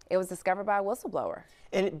 So it was discovered by a whistleblower.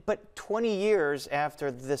 But 20 years after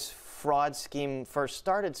this fraud scheme first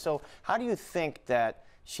started, so how do you think that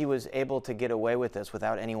she was able to get away with this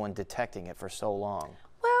without anyone detecting it for so long?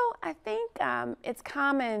 Well, I think it's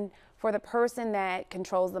common for the person that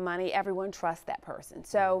controls the money. Everyone trusts that person.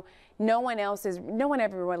 So no one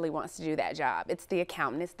ever really wants to do that job. It's the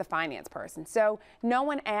accountant, it's the finance person. So no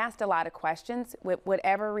one asked a lot of questions.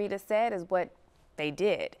 Whatever Rita said is what they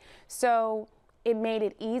did. So it made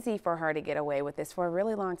it easy for her to get away with this for a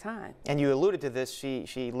really long time. And you alluded to this,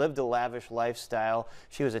 she lived a lavish lifestyle.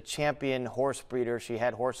 She was a champion horse breeder. She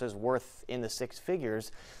had horses worth in the six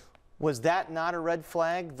figures. Was that not a red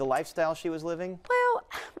flag, the lifestyle she was living? Well,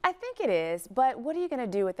 I think it is, but what are you going to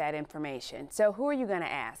do with that information? So who are you going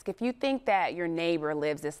to ask? If you think that your neighbor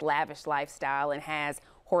lives this lavish lifestyle and has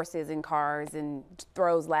horses and cars and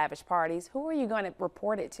throws lavish parties, who are you going to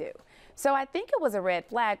report it to? So I think it was a red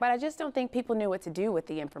flag, but I just don't think people knew what to do with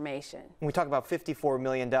the information. When we talk about $54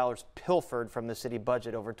 million pilfered from the city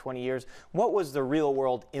budget over 20 years, what was the real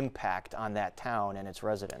world impact on that town and its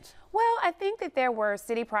residents? Well, I think that there were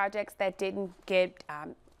city projects that didn't get,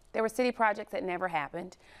 there were city projects that never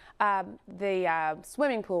happened. The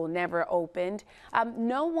swimming pool never opened.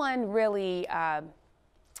 No one really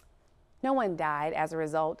No one died as a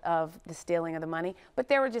result of the stealing of the money, but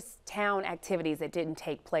there were just town activities that didn't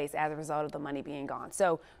take place as a result of the money being gone.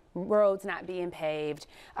 So roads not being paved,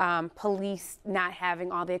 police not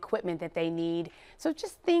having all the equipment that they need. So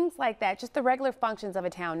just things like that, just the regular functions of a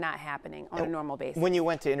town not happening on a normal basis. When you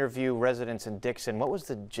went to interview residents in Dixon, what was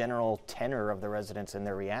the general tenor of the residents and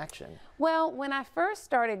their reaction? Well, when I first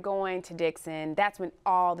started going to Dixon, that's when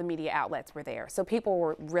all the media outlets were there. So people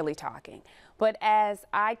were really talking. But as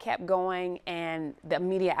I kept going and the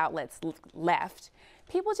media outlets left,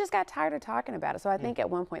 people just got tired of talking about it. So I think at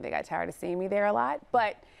one point they got tired of seeing me there a lot.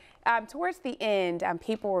 But towards the end,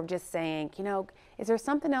 people were just saying, you know, is there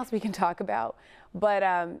something else we can talk about? But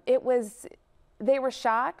they were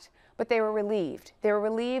shocked, but they were relieved. They were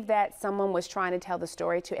relieved that someone was trying to tell the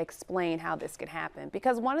story to explain how this could happen.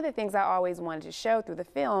 Because one of the things I always wanted to show through the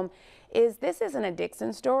film is this isn't a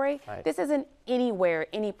Dixon story. Right. This isn't anywhere,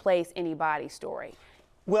 any place, anybody story.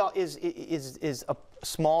 Well, is a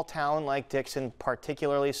small town like Dixon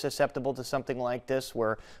particularly susceptible to something like this,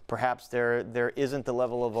 where perhaps there isn't the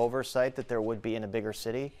level of oversight that there would be in a bigger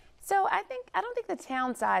city? So I don't think the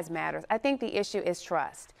town size matters. I think the issue is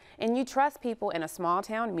trust. And you trust people in a small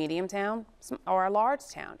town, medium town, or a large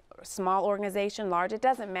town, small organization, large, it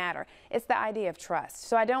doesn't matter. It's the idea of trust.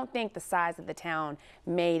 So I don't think the size of the town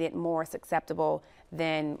made it more susceptible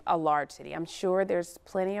than a large city. I'm sure there's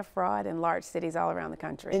plenty of fraud in large cities all around the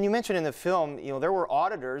country. And you mentioned in the film, you know, there were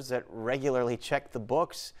auditors that regularly checked the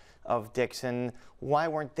books of Dixon. Why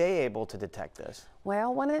weren't they able to detect this?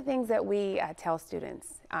 Well, one of the things that we tell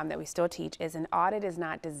students that we still teach is an audit is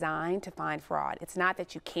not designed to find fraud. It's not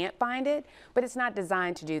that you can't find it, but it's not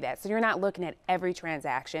designed to do that. So you're not looking at every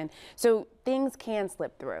transaction. So things can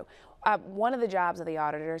slip through. One of the jobs of the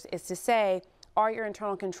auditors is to say, are your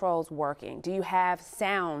internal controls working? Do you have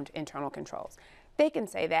sound internal controls? They can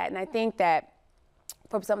say that, and I think that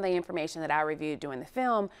from some of the information that I reviewed during the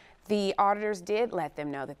film, the auditors did let them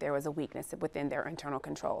know that there was a weakness within their internal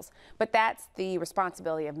controls. But that's the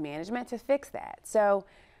responsibility of management to fix that. So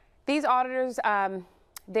these auditors,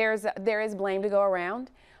 there is blame to go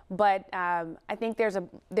around, but I think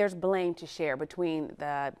there's blame to share between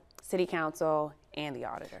the city council and the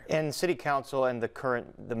auditor. And city council and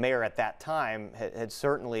the mayor at that time had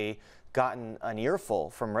certainly gotten an earful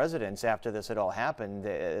from residents after this had all happened.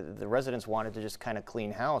 The residents wanted to just kind of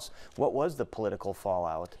clean house. What was the political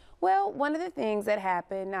fallout? Well, one of the things that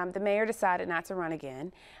happened, the mayor decided not to run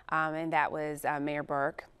again, and that was Mayor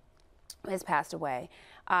Burke, who has passed away.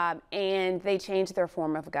 And they changed their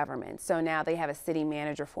form of government. So now they have a city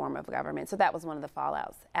manager form of government. So that was one of the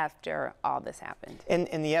fallouts after all this happened. And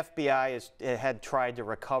the FBI had tried to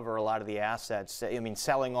recover a lot of the assets. I mean,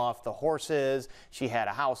 selling off the horses. She had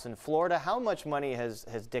a house in Florida. How much money has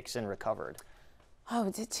Dixon recovered? Oh,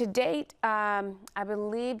 to date, I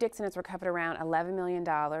believe Dixon has recovered around $11 million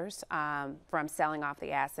from selling off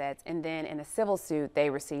the assets, and then in a civil suit, they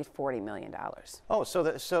received $40 million. Oh, so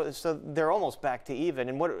they're almost back to even.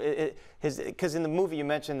 And what because in the movie you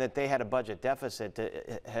mentioned that they had a budget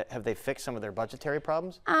deficit. Have they fixed some of their budgetary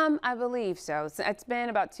problems? I believe so. It's been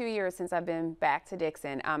about 2 years since I've been back to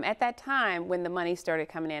Dixon. At that time, when the money started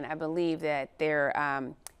coming in, I believe that their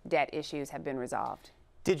debt issues have been resolved.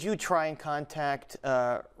 Did you try and contact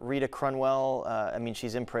Rita Crunwell? I mean,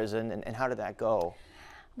 she's in prison, and how did that go?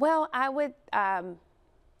 Well, I would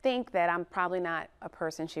think that I'm probably not a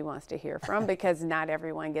person she wants to hear from because not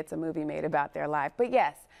everyone gets a movie made about their life. But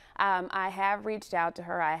yes, I have reached out to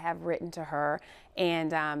her. I have written to her,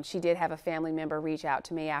 and she did have a family member reach out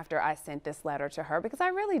to me after I sent this letter to her because I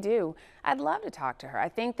really do. I'd love to talk to her. I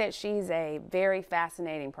think that she's a very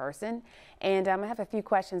fascinating person, and I have a few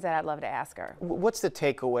questions that I'd love to ask her. What's the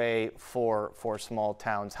takeaway for small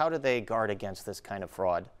towns? How do they guard against this kind of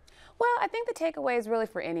fraud? Well, I think the takeaway is really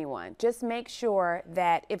for anyone. Just make sure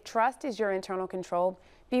that if trust is your internal control,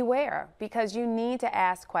 beware, because you need to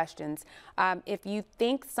ask questions. If you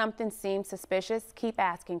think something seems suspicious, keep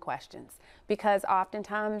asking questions, because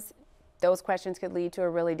oftentimes those questions could lead to a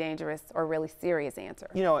really dangerous or really serious answer.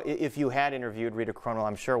 You know, if you had interviewed Rita Crunwell,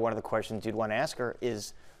 I'm sure one of the questions you'd want to ask her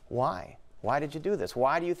is why? Why did you do this?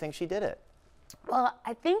 Why do you think she did it? Well,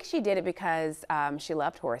 I think she did it because she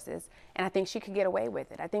loved horses, and I think she could get away with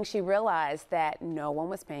it. I think she realized that no one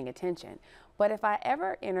was paying attention. But if I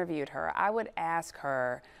ever interviewed her, I would ask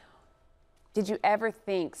her, did you ever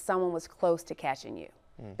think someone was close to catching you?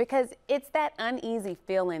 Because it's that uneasy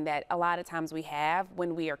feeling that a lot of times we have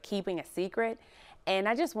when we are keeping a secret. And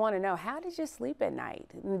I just want to know, how did you sleep at night?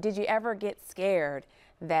 Did you ever get scared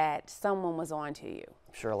that someone was on to you?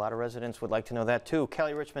 I'm sure a lot of residents would like to know that too.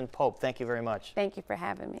 Kelly Richmond Pope, thank you very much. Thank you for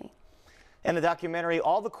having me. And the documentary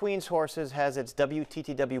All the Queen's Horses has its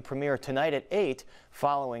WTTW premiere tonight at 8,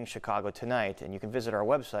 following Chicago Tonight. And you can visit our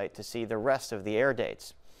website to see the rest of the air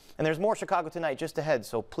dates. And there's more Chicago Tonight just ahead,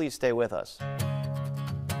 so please stay with us.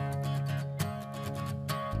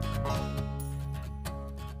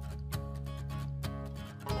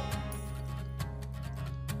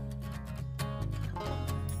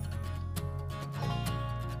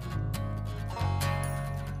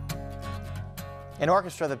 An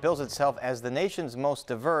orchestra that bills itself as the nation's most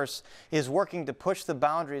diverse is working to push the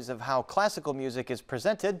boundaries of how classical music is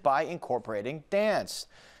presented by incorporating dance.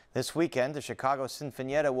 This weekend, the Chicago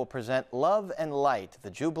Sinfonietta will present Love and Light,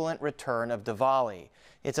 the jubilant return of Diwali.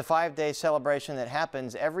 It's a 5-day celebration that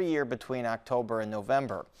happens every year between October and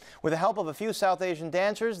November. With the help of a few South Asian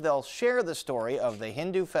dancers, they'll share the story of the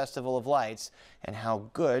Hindu Festival of Lights and how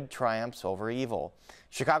good triumphs over evil.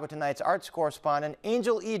 Chicago Tonight's arts correspondent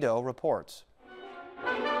Angel Ito reports.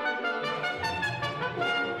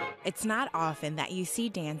 It's not often that you see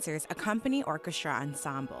dancers accompany orchestra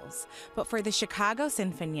ensembles, but for the Chicago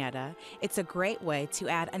Sinfonietta, it's a great way to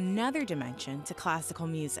add another dimension to classical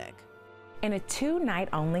music. In a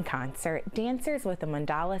 2-night-only concert, dancers with the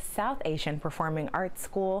Mandala South Asian Performing Arts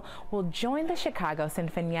School will join the Chicago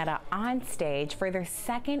Sinfonietta on stage for their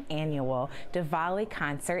 2nd annual Diwali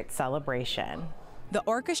concert celebration. The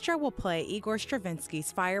orchestra will play Igor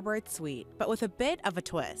Stravinsky's Firebird Suite, but with a bit of a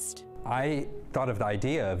twist. I thought of the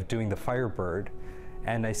idea of doing the Firebird,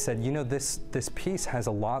 and I said, you know, this piece has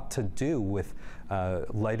a lot to do with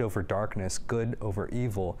light over darkness, good over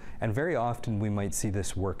evil, and very often we might see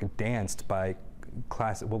this work danced by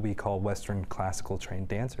what we call Western classical trained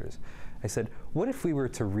dancers. I said, what if we were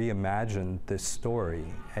to reimagine this story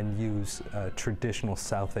and use traditional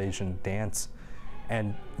South Asian dance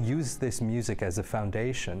and use this music as a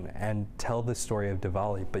foundation and tell the story of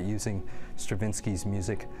Diwali, but using Stravinsky's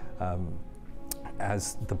music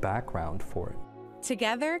as the background for it.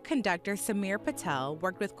 Together, conductor Samir Patel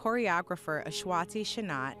worked with choreographer Ashwati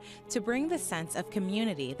Shanat to bring the sense of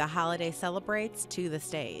community the holiday celebrates to the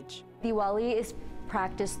stage. Diwali is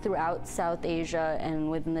practiced throughout South Asia and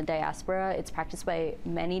within the diaspora. It's practiced by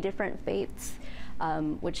many different faiths,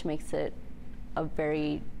 which makes it a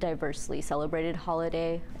very diversely celebrated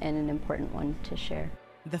holiday and an important one to share.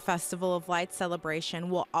 The Festival of Lights celebration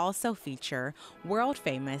will also feature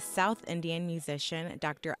world-famous South Indian musician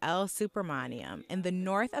Dr. L. Subramaniam in the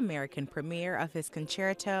North American premiere of his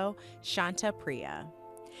concerto, Shanta Priya.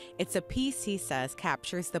 It's a piece, he says,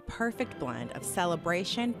 captures the perfect blend of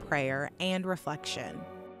celebration, prayer, and reflection.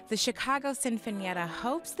 The Chicago Sinfonietta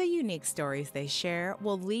hopes the unique stories they share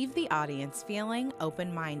will leave the audience feeling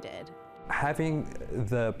open-minded. Having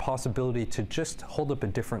the possibility to just hold up a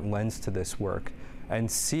different lens to this work and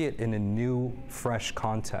see it in a new, fresh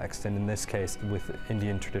context, and in this case with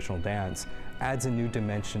Indian traditional dance, adds a new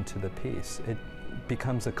dimension to the piece. It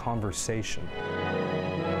becomes a conversation.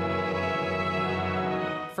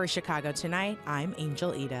 For Chicago Tonight, I'm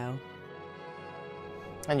Angel Ito.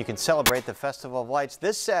 And you can celebrate the Festival of Lights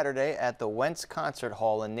this Saturday at the Wentz Concert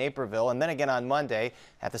Hall in Naperville, and then again on Monday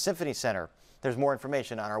at the Symphony Center. There's more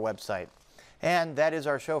information on our website. And that is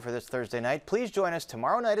our show for this Thursday night. Please join us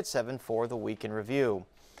tomorrow night at 7 for the Week in Review.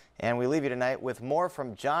 And we leave you tonight with more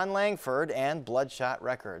from John Langford and Bloodshot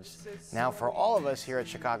Records. Now, for all of us here at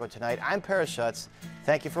Chicago Tonight, I'm Paris Schutz.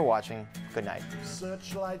 Thank you for watching. Good night.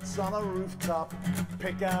 Searchlights on a rooftop,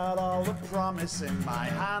 pick out all the promise in my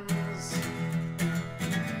hands.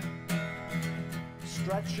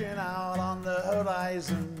 Stretching out on the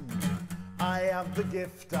horizon, I have the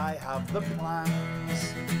gift, I have the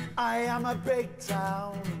plans. I am a big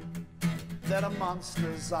town, there are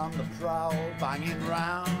monsters on the prowl, banging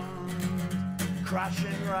round,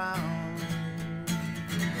 crashing round,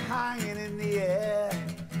 hanging in the air,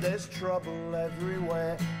 there's trouble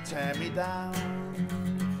everywhere. Tear me down,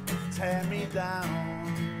 tear me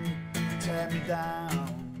down, tear me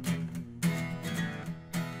down.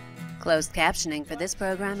 Closed captioning for this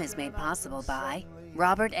program is made possible by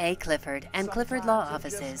Robert A. Clifford and Clifford Law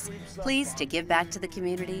Offices, pleased to give back to the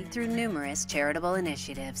community through numerous charitable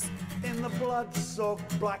initiatives. In the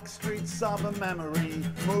blood-soaked black streets of a memory,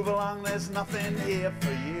 move along, there's nothing here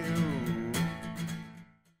for you.